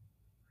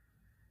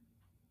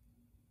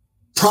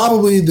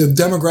 Probably the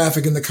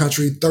demographic in the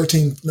country,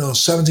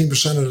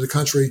 17% of the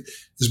country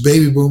is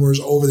baby boomers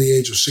over the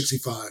age of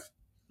 65.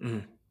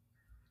 Mm.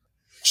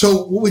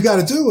 So what we got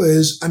to do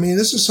is,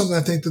 this is something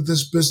I think that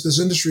this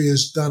industry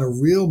has done a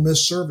real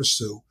misservice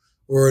to,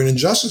 or an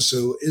injustice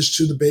to, is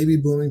to the baby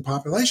booming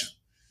population.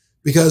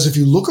 Because if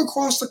you look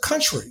across the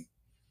country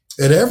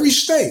at every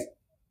state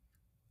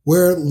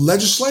where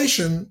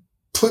legislation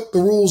put the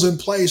rules in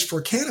place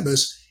for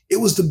cannabis, it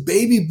was the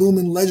baby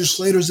booming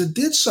legislators that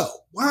did so.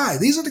 Why?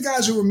 These are the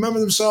guys who remember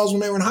themselves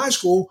when they were in high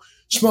school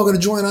smoking a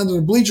joint under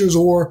the bleachers,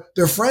 or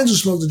their friends who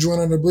smoked a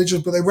joint under the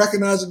bleachers, but they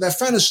recognize that that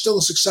friend is still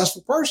a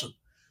successful person.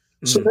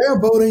 So they're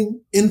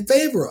voting in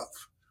favor of.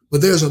 But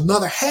there's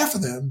another half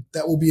of them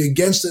that will be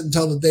against it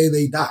until the day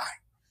they die.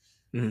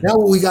 Mm. Now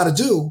what we got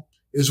to do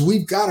is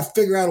we've got to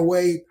figure out a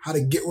way how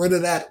to get rid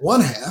of that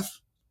one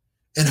half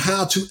and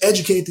how to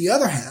educate the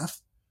other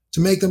half to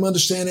make them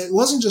understand it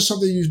wasn't just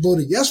something you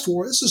voted yes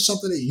for. This is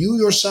something that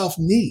you yourself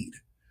need.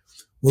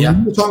 When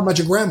you were talking about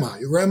your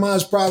grandma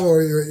is probably,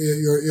 or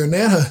your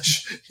nana,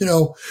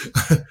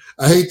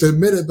 I hate to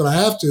admit it, but I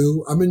have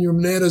to. I'm in your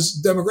nana's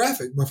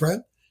demographic, my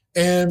friend.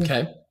 And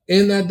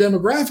in that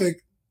demographic,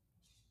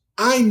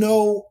 I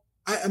know,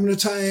 I'm going to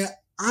tell you,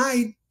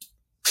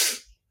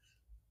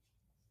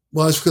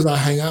 it's because I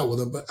hang out with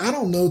them, but I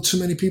don't know too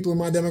many people in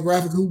my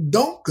demographic who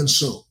don't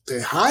consume. They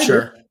hide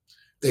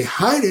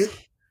it,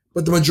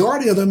 but the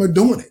majority of them are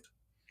doing it.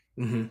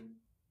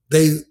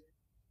 Mm-hmm.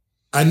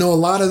 I know a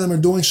lot of them are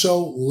doing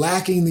so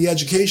lacking the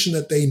education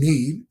that they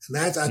need. And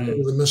that, I think,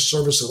 is a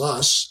misservice of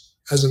us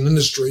as an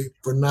industry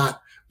for not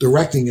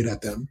directing it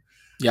at them.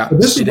 Yeah, but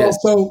this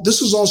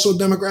is also a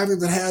demographic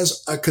that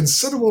has a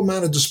considerable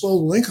amount of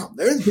disposable income.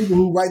 They're the people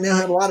who right now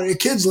have a lot of their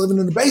kids living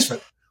in the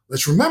basement.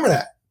 Let's remember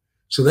that.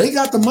 So they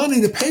got the money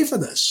to pay for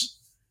this.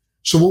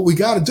 So what we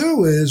got to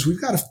do is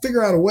we've got to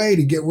figure out a way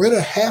to get rid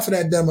of half of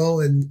that demo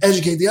and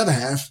educate the other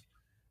half.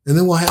 And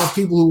then we'll have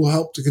people who will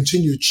help to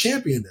continue to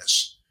champion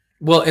this.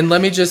 Well, and let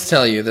me just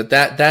tell you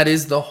that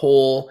is the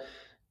whole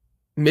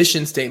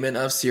mission statement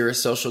of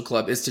Cirrus Social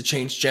Club, is to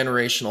change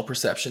generational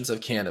perceptions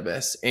of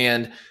cannabis.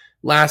 And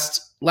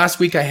last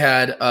week I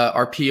had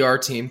our PR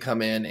team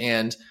come in,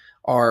 and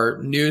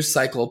our news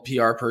cycle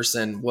PR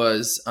person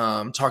was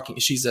talking.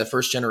 She's a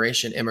first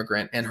generation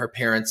immigrant, and her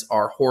parents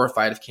are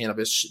horrified of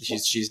cannabis.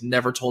 She's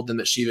never told them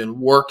that she even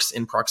works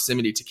in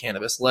proximity to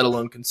cannabis, let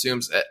alone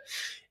consumes it.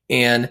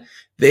 And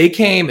they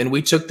came and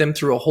we took them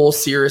through a whole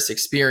Cirrus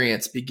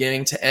experience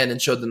beginning to end and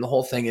showed them the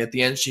whole thing. And at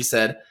the end, she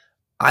said,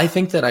 I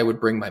think that I would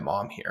bring my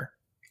mom here.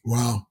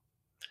 Wow.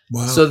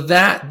 Wow. So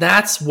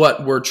that's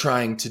what we're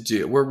trying to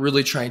do. We're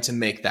really trying to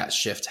make that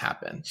shift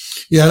happen.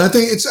 Yeah, and I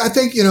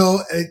think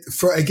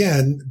for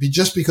again,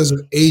 just because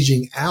of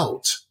aging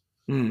out,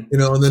 Mm.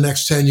 in the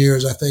next 10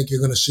 years, I think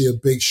you're going to see a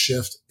big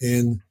shift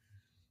in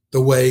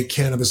the way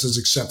cannabis is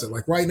accepted.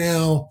 Like right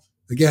now,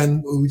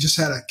 again, we just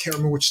had, I can't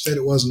remember which state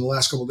it was in the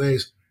last couple of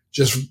days,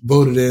 just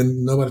voted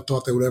in. Nobody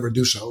thought they would ever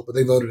do so, but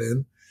they voted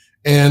in.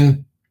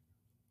 And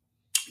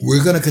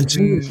we're going to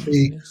continue to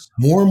see Yes.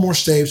 more and more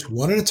states,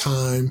 one at a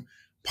time,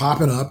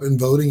 popping up and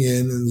voting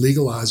in and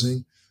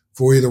legalizing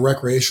for either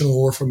recreational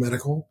or for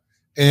medical.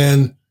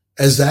 And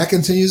as that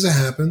continues to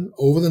happen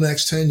over the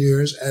next 10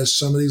 years, as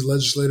some of these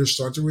legislators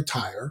start to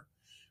retire,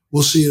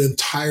 we'll see an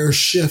entire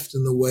shift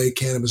in the way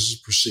cannabis is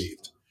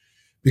perceived.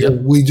 Because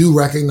we do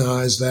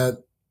recognize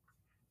that,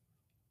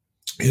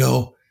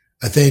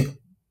 I think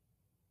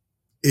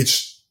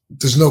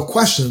there's no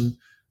question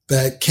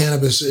that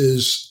cannabis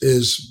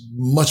is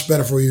much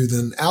better for you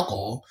than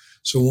alcohol.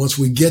 So once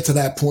we get to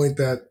that point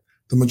that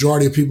the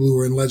majority of people who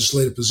are in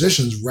legislative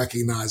positions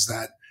recognize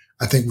that,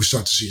 I think we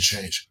start to see a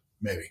change,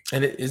 maybe.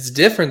 And it's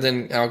different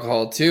than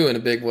alcohol too, in a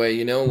big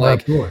way,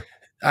 Like, sure.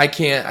 I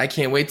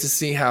can't wait to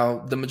see how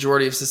the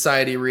majority of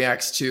society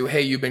reacts to,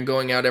 hey, you've been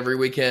going out every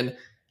weekend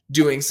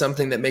doing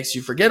something that makes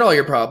you forget all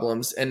your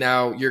problems. And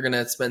now you're going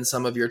to spend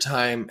some of your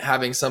time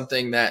having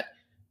something that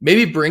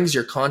maybe brings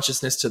your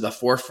consciousness to the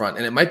forefront.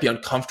 And it might be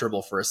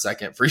uncomfortable for a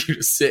second for you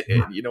to sit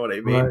in. You know what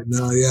I mean? Right.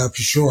 No, yeah,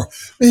 for sure.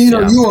 And,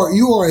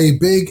 you are a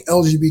big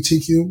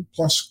LGBTQ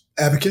plus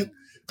advocate.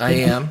 I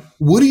am.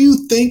 What do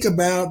you think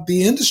about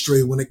the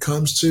industry when it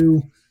comes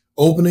to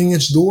opening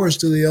its doors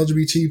to the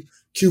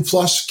LGBTQ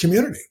plus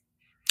community?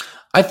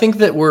 I think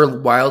that we're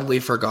wildly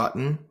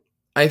forgotten.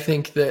 I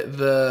think that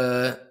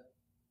the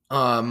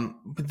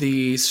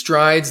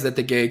strides that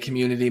the gay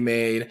community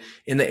made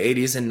in the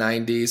 80s and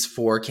 90s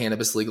for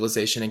cannabis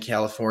legalization in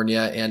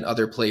California and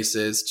other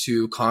places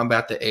to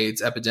combat the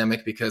AIDS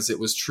epidemic, because it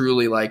was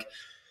truly like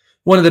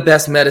one of the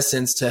best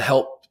medicines to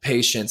help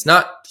patients,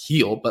 not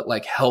heal, but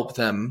like help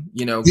them,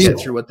 get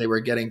through what they were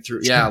getting through.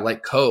 Yeah,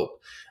 like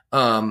cope.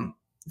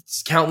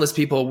 Countless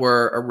people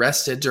were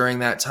arrested during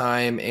that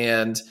time.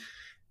 And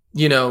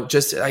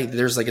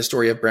there's like a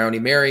story of Brownie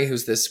Mary,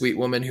 who's this sweet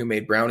woman who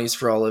made brownies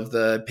for all of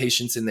the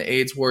patients in the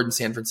AIDS ward in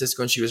San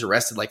Francisco. And she was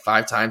arrested like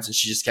 5 times and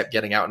she just kept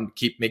getting out and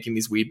keep making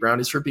these weed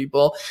brownies for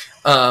people.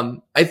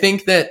 I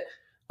think that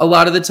a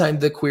lot of the time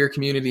the queer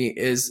community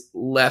is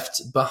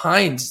left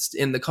behind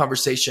in the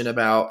conversation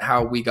about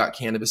how we got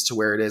cannabis to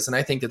where it is. And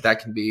I think that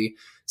can be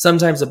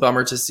sometimes a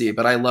bummer to see,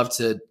 but I love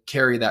to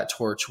carry that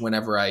torch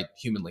whenever I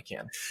humanly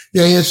can.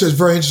 Yeah, it's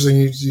very interesting.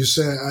 You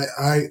say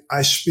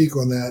I speak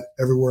on that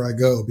everywhere I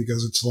go,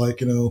 because it's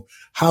like,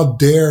 how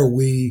dare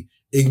we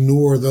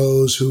ignore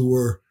those who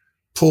were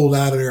pulled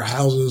out of their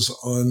houses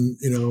on,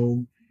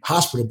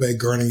 hospital bed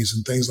gurneys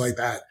and things like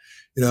that,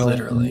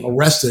 Literally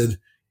arrested.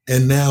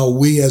 And now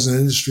we as an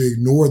industry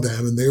ignore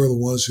them, and they were the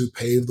ones who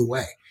paved the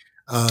way,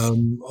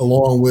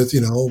 along with,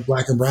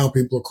 Black and brown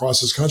people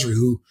across this country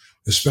who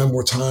spend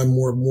more time,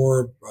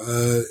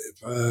 a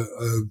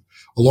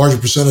larger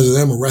percentage of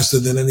them arrested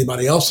than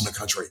anybody else in the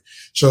country.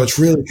 So it's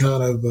really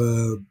kind of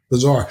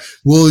bizarre.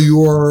 Will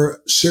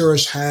your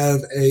Cirrus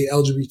have a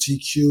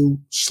LGBTQ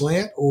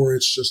slant, or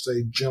it's just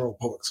a general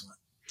public slant?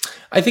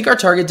 I think our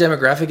target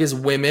demographic is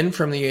women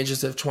from the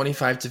ages of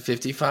 25 to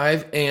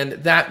 55. And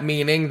that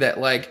meaning that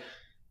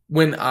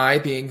when I,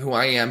 being who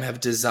I am, have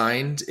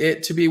designed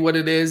it to be what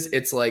it is,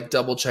 it's like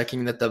double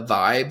checking that the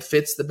vibe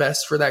fits the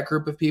best for that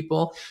group of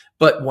people.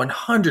 But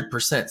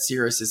 100%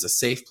 Cirrus is a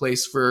safe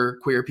place for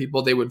queer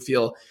people. They would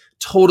feel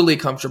totally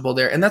comfortable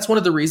there. And that's one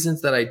of the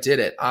reasons that I did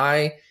it.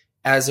 I,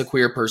 as a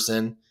queer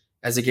person,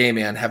 as a gay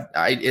man,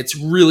 it's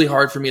really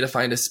hard for me to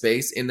find a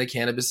space in the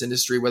cannabis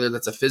industry, whether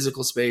that's a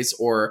physical space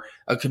or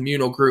a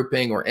communal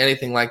grouping or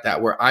anything like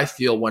that, where I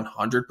feel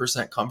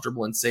 100%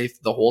 comfortable and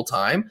safe the whole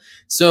time.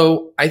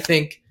 So I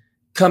think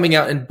coming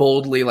out and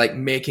boldly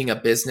making a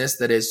business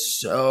that is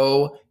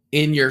so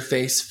in your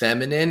face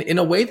feminine in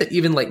a way that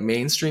even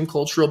mainstream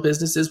cultural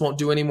businesses won't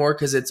do anymore,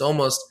 because it's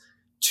almost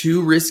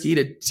too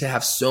risky to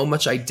have so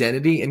much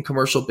identity in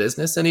commercial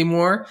business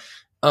anymore,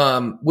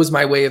 was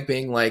my way of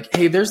being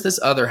hey, there's this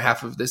other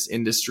half of this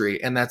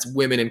industry, and that's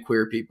women and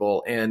queer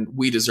people, and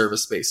we deserve a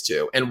space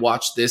too, and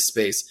watch this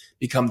space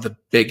become the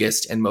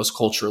biggest and most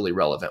culturally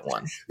relevant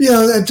one.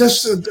 Yeah,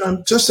 just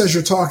as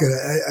you're talking,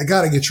 I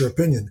got to get your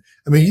opinion.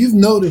 I mean, you've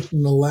noticed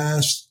in the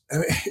last,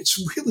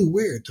 it's really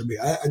weird to me.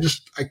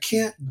 I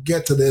can't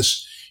get to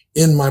this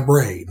in my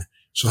brain.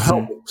 So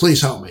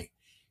please help me.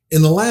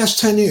 In the last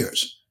 10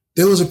 years,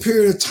 there was a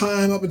period of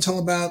time up until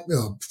about,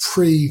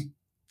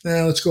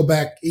 let's go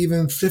back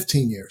even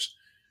 15 years.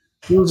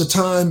 There was a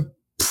time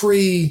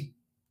pre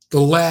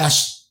the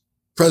last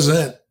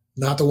president,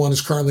 not the one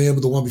who's currently in,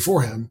 but the one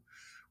before him,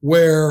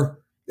 where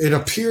it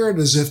appeared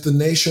as if the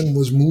nation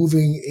was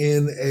moving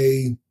in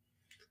a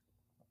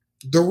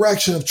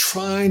direction of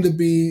trying to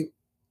be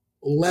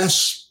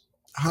less,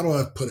 how do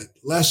I put it,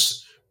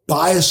 less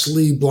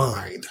biasly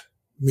blind.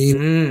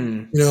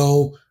 Meaning,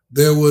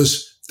 there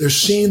there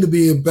seemed to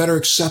be a better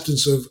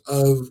acceptance of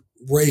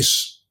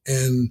race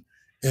and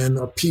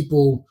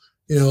people,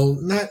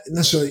 not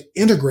necessarily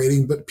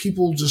integrating, but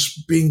people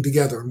just being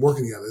together and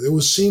working together. There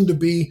seemed to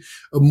be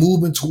a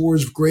movement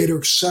towards greater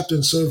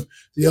acceptance of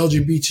the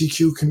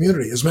LGBTQ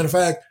community. As a matter of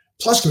fact,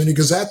 plus community,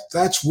 because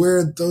that's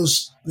where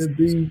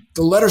the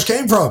letters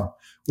came from.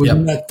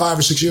 Within that 5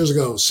 or 6 years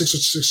ago,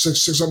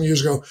 7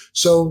 years ago.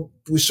 So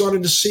we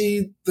started to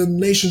see the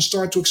nation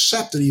start to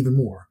accept it even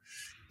more.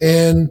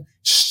 And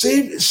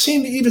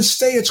seemed to even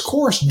stay its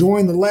course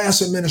during the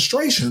last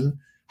administration.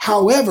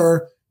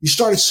 However, you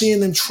started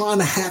seeing them trying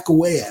to hack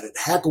away at it.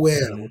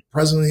 The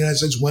President of the United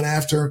States went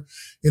after,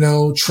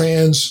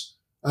 trans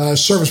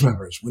service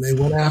members, when they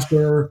went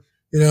after,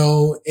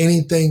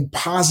 anything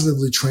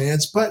positively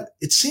trans, but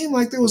it seemed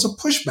like there was a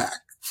pushback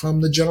from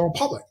the general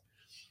public.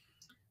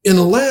 In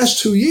the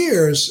last 2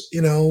 years,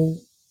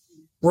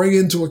 bring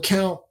into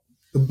account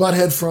the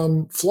butthead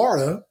from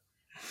Florida,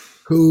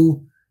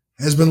 who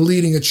has been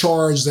leading a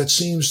charge that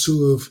seems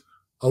to have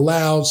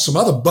allowed some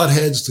other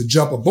buttheads to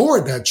jump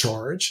aboard that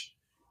charge.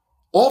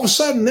 All of a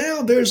sudden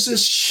now there's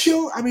this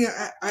huge, I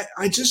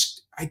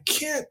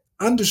can't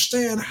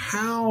understand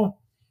how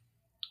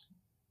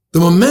the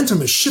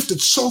momentum has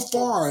shifted so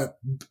far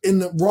in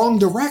the wrong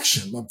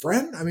direction, my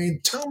friend. I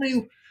mean, tell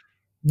me,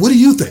 what do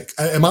you think?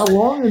 Am I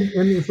wrong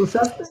in this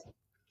assessment?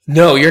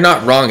 No, you're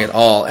not wrong at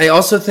all. I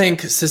also think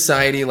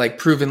society, like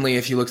provenly,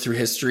 if you look through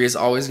history, is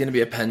always going to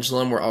be a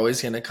pendulum. We're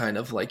always going to kind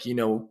of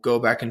go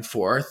back and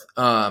forth,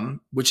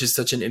 which is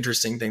such an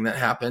interesting thing that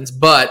happens.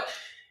 But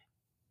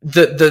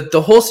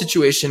the whole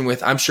situation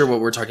with, I'm sure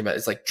what we're talking about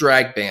is like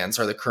drag bans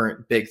are the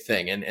current big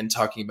thing, and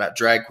talking about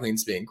drag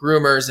queens being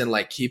groomers and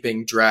like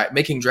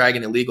making drag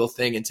an illegal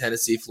thing in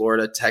Tennessee,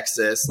 Florida,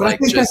 Texas. But I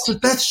think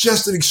that's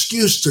just an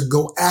excuse to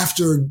go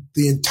after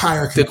the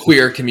entire community. The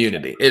queer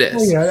community. It is.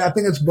 Oh, yeah, I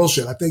think it's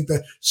bullshit. I think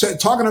that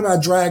talking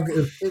about drag,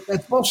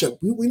 that's bullshit.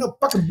 We know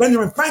fucking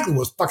Benjamin Franklin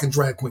was fucking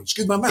drag queen.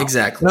 Excuse my mouth.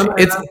 Exactly.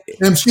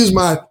 And excuse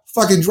my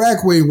fucking drag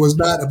queen was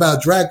not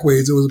about drag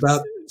queens. It was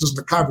about just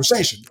the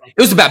conversation.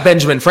 It was about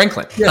Benjamin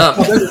Franklin. Yeah,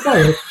 that's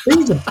right.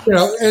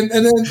 And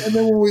then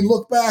when we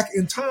look back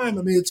in time,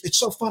 I mean, it's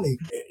so funny.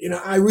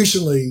 I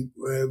recently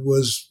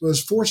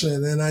was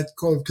fortunate, and I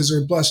called because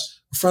they're blessed.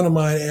 A friend of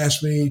mine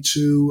asked me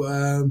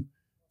to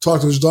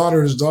talk to his daughter,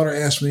 and his daughter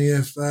asked me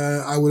if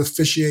I would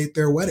officiate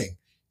their wedding,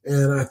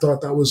 and I thought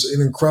that was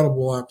an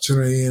incredible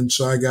opportunity. And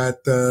so I got,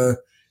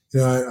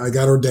 I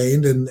got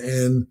ordained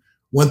and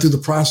went through the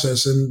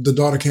process, and the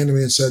daughter came to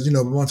me and said,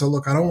 Montel,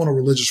 look, I don't want a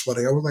religious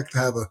wedding. I would like to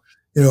have a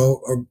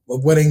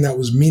wedding that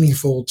was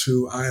meaningful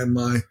to I and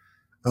my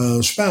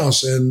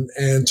spouse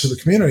and to the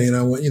community. And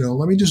I went,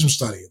 let me do some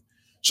studying.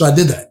 So I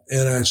did that,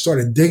 and I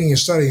started digging and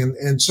studying.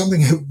 And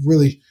something that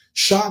really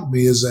shocked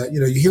me is that,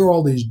 you hear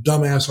all these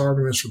dumbass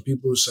arguments from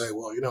people who say,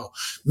 well,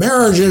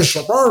 marriage is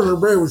supposed to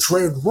be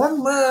between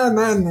one man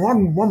and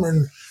one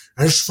woman.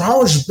 As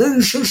how it's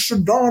been since the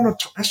dawn of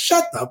time.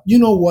 Shut up. You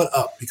know what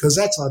up, because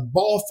that's a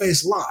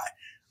bald-faced lie.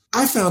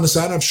 I found this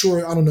out. I'm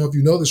sure, I don't know if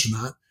you know this or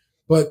not,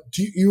 but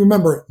do you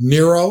remember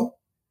Nero?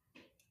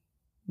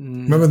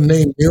 Remember the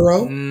name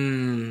Nero?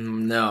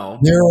 No.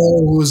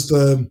 Nero was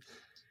the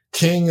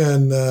king,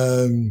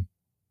 and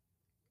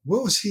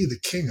what was he the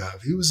king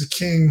of? He was the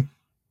king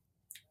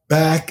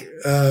back,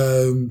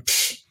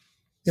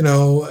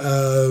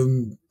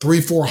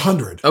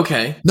 300-400.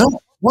 Okay. No,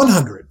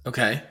 100.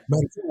 Okay.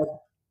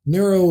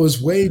 Nero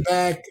was way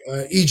back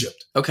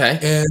Egypt. Okay.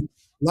 And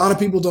a lot of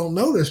people don't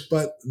know this,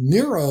 but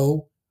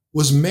Nero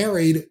was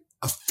married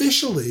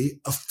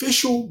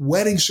official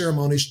wedding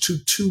ceremonies to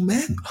two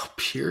men. Oh,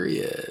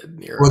 period.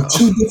 Nero. Or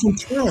two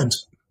different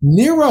times.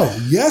 Nero,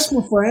 yes,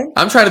 my friend.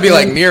 I'm trying to be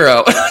like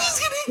Nero.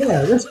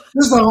 Yeah, this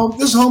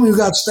homie who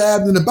got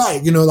stabbed in the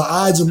back. The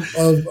Ides of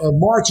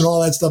March and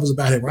all that stuff is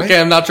about him, right?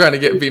 Okay, I'm not trying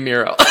to be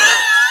Nero.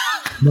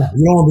 No,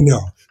 you don't want to be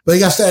Nero. But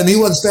he got stabbed, and he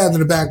wasn't stabbed in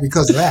the back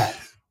because of that.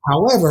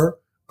 However,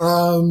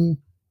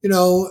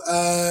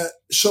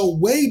 so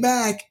way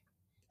back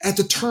at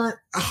the turn,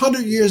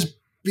 100 years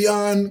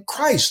beyond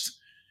Christ,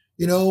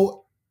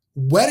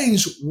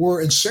 weddings were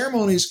and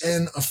ceremonies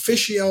and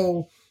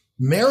official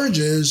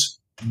marriages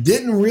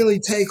didn't really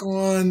take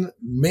on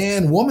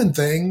man-woman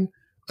thing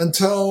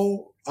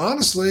until,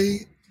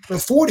 honestly, the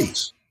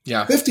 40s,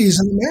 50s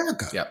in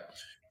America. Yeah.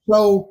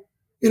 So,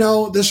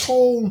 this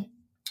whole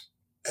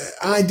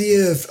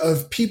idea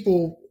of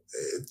people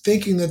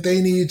thinking that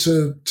they need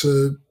to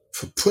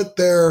put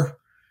their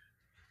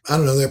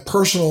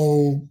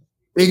personal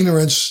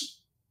ignorance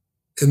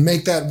and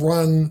make that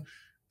run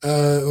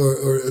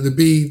or to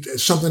be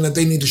something that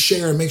they need to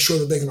share and make sure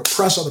that they can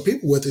oppress other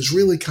people with is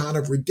really kind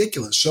of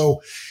ridiculous.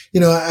 So,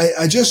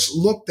 I just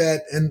looked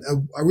at, and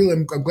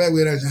I'm glad we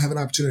had to have an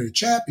opportunity to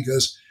chat,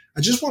 because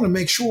I just want to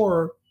make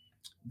sure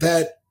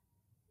that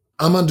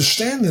I'm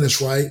understanding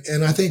this right.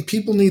 And I think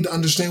people need to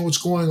understand what's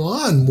going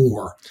on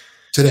more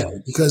today,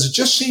 because it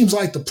just seems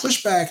like the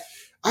pushback.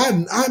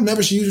 I've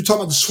never seen you talk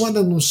about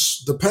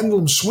the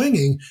pendulum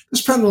swinging.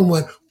 This pendulum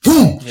went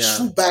boom, Yeah.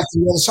 swoop back to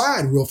the other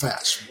side real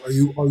fast. Are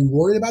you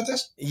worried about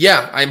this?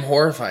 Yeah, I'm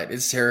horrified.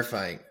 It's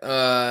terrifying.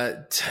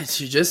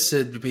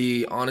 To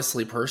be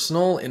honestly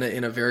personal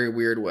in a very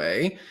weird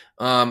way.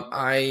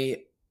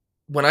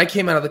 When I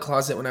came out of the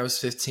closet when I was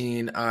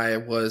 15, I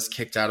was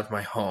kicked out of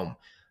my home.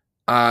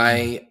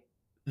 I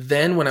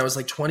then, when I was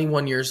like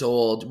 21 years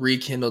old,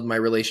 rekindled my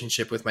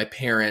relationship with my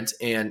parent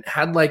and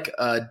had like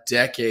a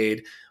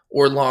decade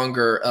or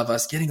longer of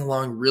us getting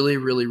along really,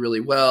 really, really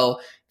well.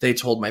 They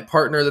told my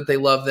partner that they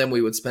loved them.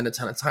 We would spend a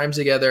ton of time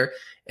together.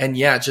 And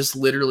yeah, just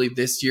literally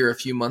this year, a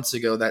few months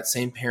ago, that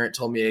same parent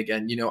told me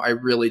again, I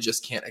really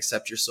just can't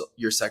accept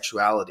your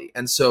sexuality.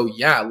 And so,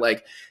 yeah,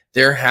 like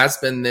there has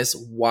been this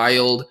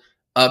wild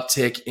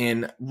uptick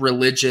in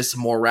religious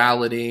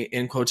morality,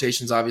 in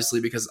quotations,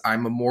 obviously, because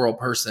I'm a moral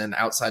person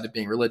outside of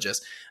being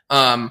religious,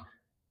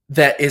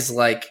 that is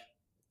like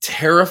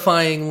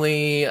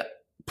terrifyingly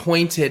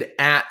pointed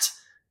at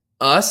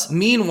us.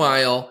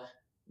 Meanwhile,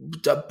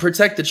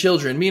 protect the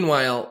children.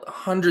 Meanwhile,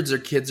 hundreds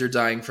of kids are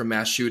dying from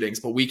mass shootings,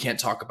 but we can't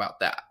talk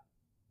about that.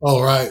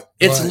 Oh, right.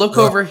 It's right, look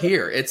right. over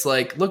here. It's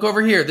like, look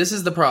over here. This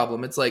is the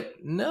problem. It's like,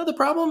 no, the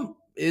problem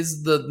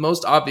is the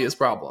most obvious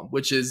problem,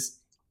 which is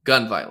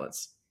gun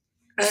violence.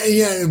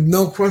 Yeah,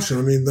 no question.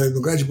 I mean, I'm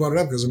glad you brought it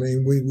up because, I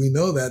mean, we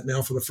know that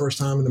now for the first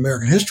time in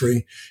American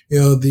history,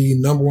 the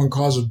number one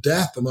cause of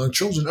death among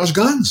children is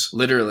guns.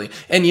 Literally.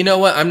 And you know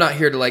what? I'm not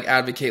here to like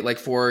advocate like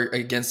for or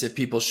against if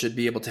people should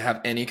be able to have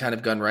any kind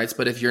of gun rights.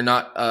 But if you're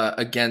not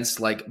against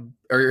like,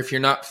 or if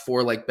you're not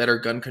for like better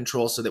gun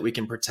control so that we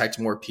can protect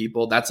more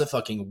people, that's a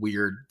fucking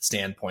weird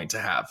standpoint to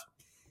have.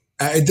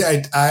 I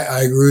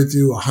agree with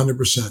you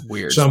 100%.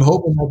 Weird. So I'm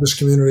hoping that this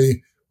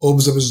community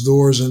opens up its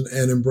doors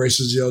and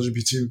embraces the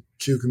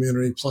LGBTQ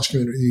community, plus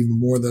community, even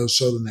more though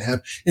so than they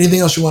have. Anything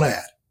else you want to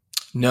add?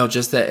 No,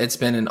 just that it's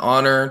been an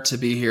honor to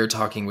be here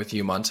talking with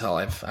you, Montel.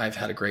 I've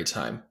had a great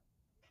time.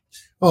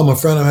 Oh, my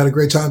friend, I've had a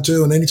great time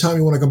too. And anytime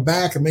you want to come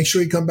back, and make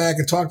sure you come back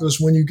and talk to us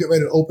when you get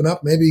ready to open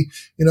up. Maybe,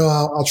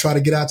 I'll try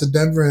to get out to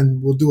Denver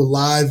and we'll do a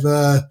live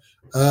a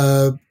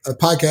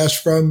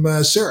podcast from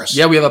Cirrus.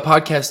 Yeah, we have a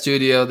podcast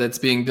studio that's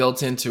being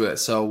built into it.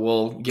 So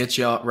we'll get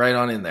you right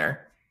on in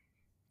there.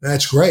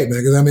 That's great, man.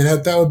 Because I mean,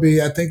 that would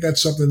be, I think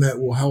that's something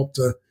that will help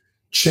to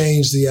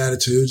change the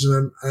attitudes.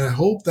 And I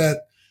hope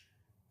that,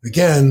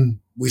 again,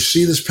 we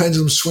see this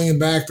pendulum swinging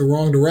back the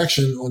wrong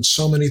direction on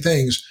so many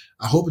things.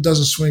 I hope it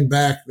doesn't swing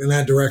back in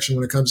that direction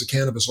when it comes to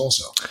cannabis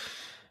also.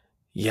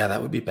 Yeah,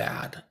 that would be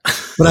bad.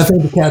 But I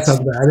think the cat's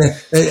out the bag.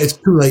 It's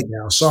too late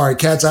now. Sorry,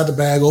 cat's out the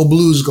bag. Old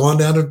Blue's gone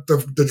down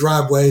the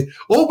driveway.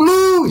 Old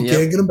Blue, you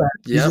can't get him back.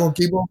 He's going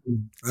to keep on,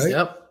 right?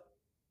 Yep.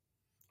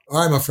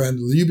 All right, my friend.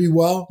 You be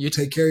well. You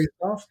take care of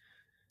yourself.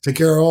 Take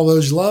care of all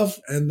those you love.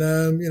 And,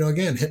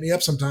 again, hit me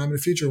up sometime in the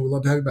future. We'd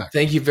love to have you back.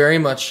 Thank you very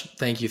much.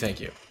 Thank you.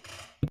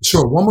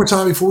 Sure. One more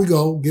time before we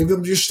go, give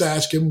them your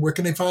stats. Give them, where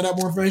can they find out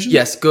more information?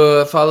 Yes.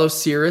 Go follow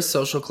Cirrus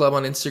Social Club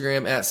on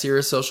Instagram at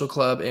Cirrus Social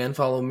Club and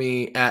follow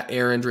me at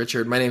Arend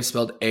Richard. My name's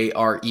spelled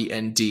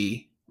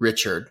AREND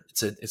Richard.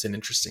 It's an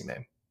interesting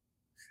name.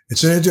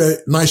 It's a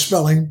nice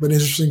spelling, but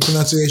interesting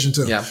pronunciation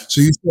too. Yeah. So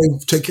you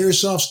take care of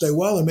yourself, stay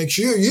well, and make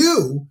sure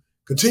you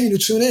continue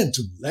to tune in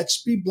to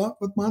Let's Be Blunt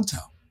with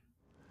Montel.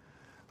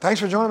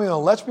 Thanks for joining me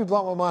on Let's Be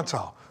Blunt with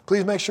Montel.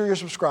 Please make sure you're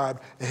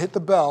subscribed and hit the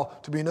bell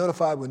to be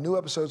notified when new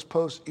episodes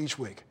post each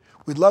week.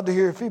 We'd love to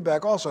hear your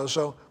feedback also,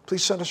 so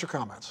please send us your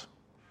comments.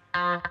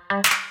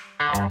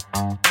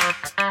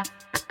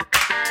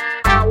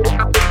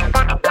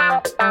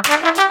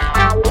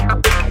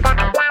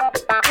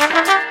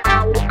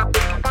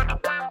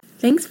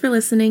 Thanks for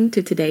listening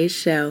to today's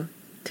show.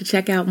 To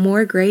check out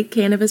more great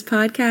cannabis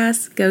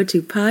podcasts, go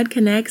to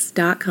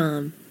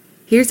podconnects.com.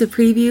 Here's a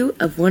preview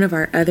of one of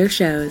our other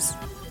shows.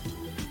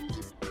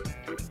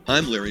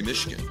 I'm Larry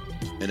Michigan,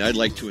 and I'd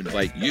like to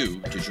invite you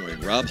to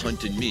join Rob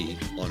Hunt and me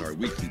on our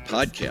weekly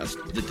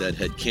podcast, The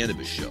Deadhead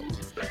Cannabis Show.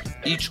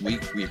 Each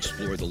week, we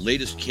explore the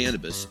latest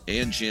cannabis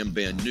and jam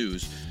band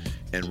news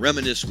and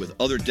reminisce with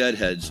other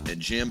Deadheads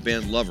and jam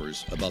band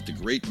lovers about the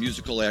great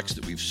musical acts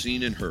that we've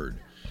seen and heard.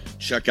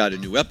 Check out a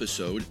new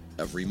episode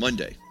every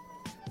Monday.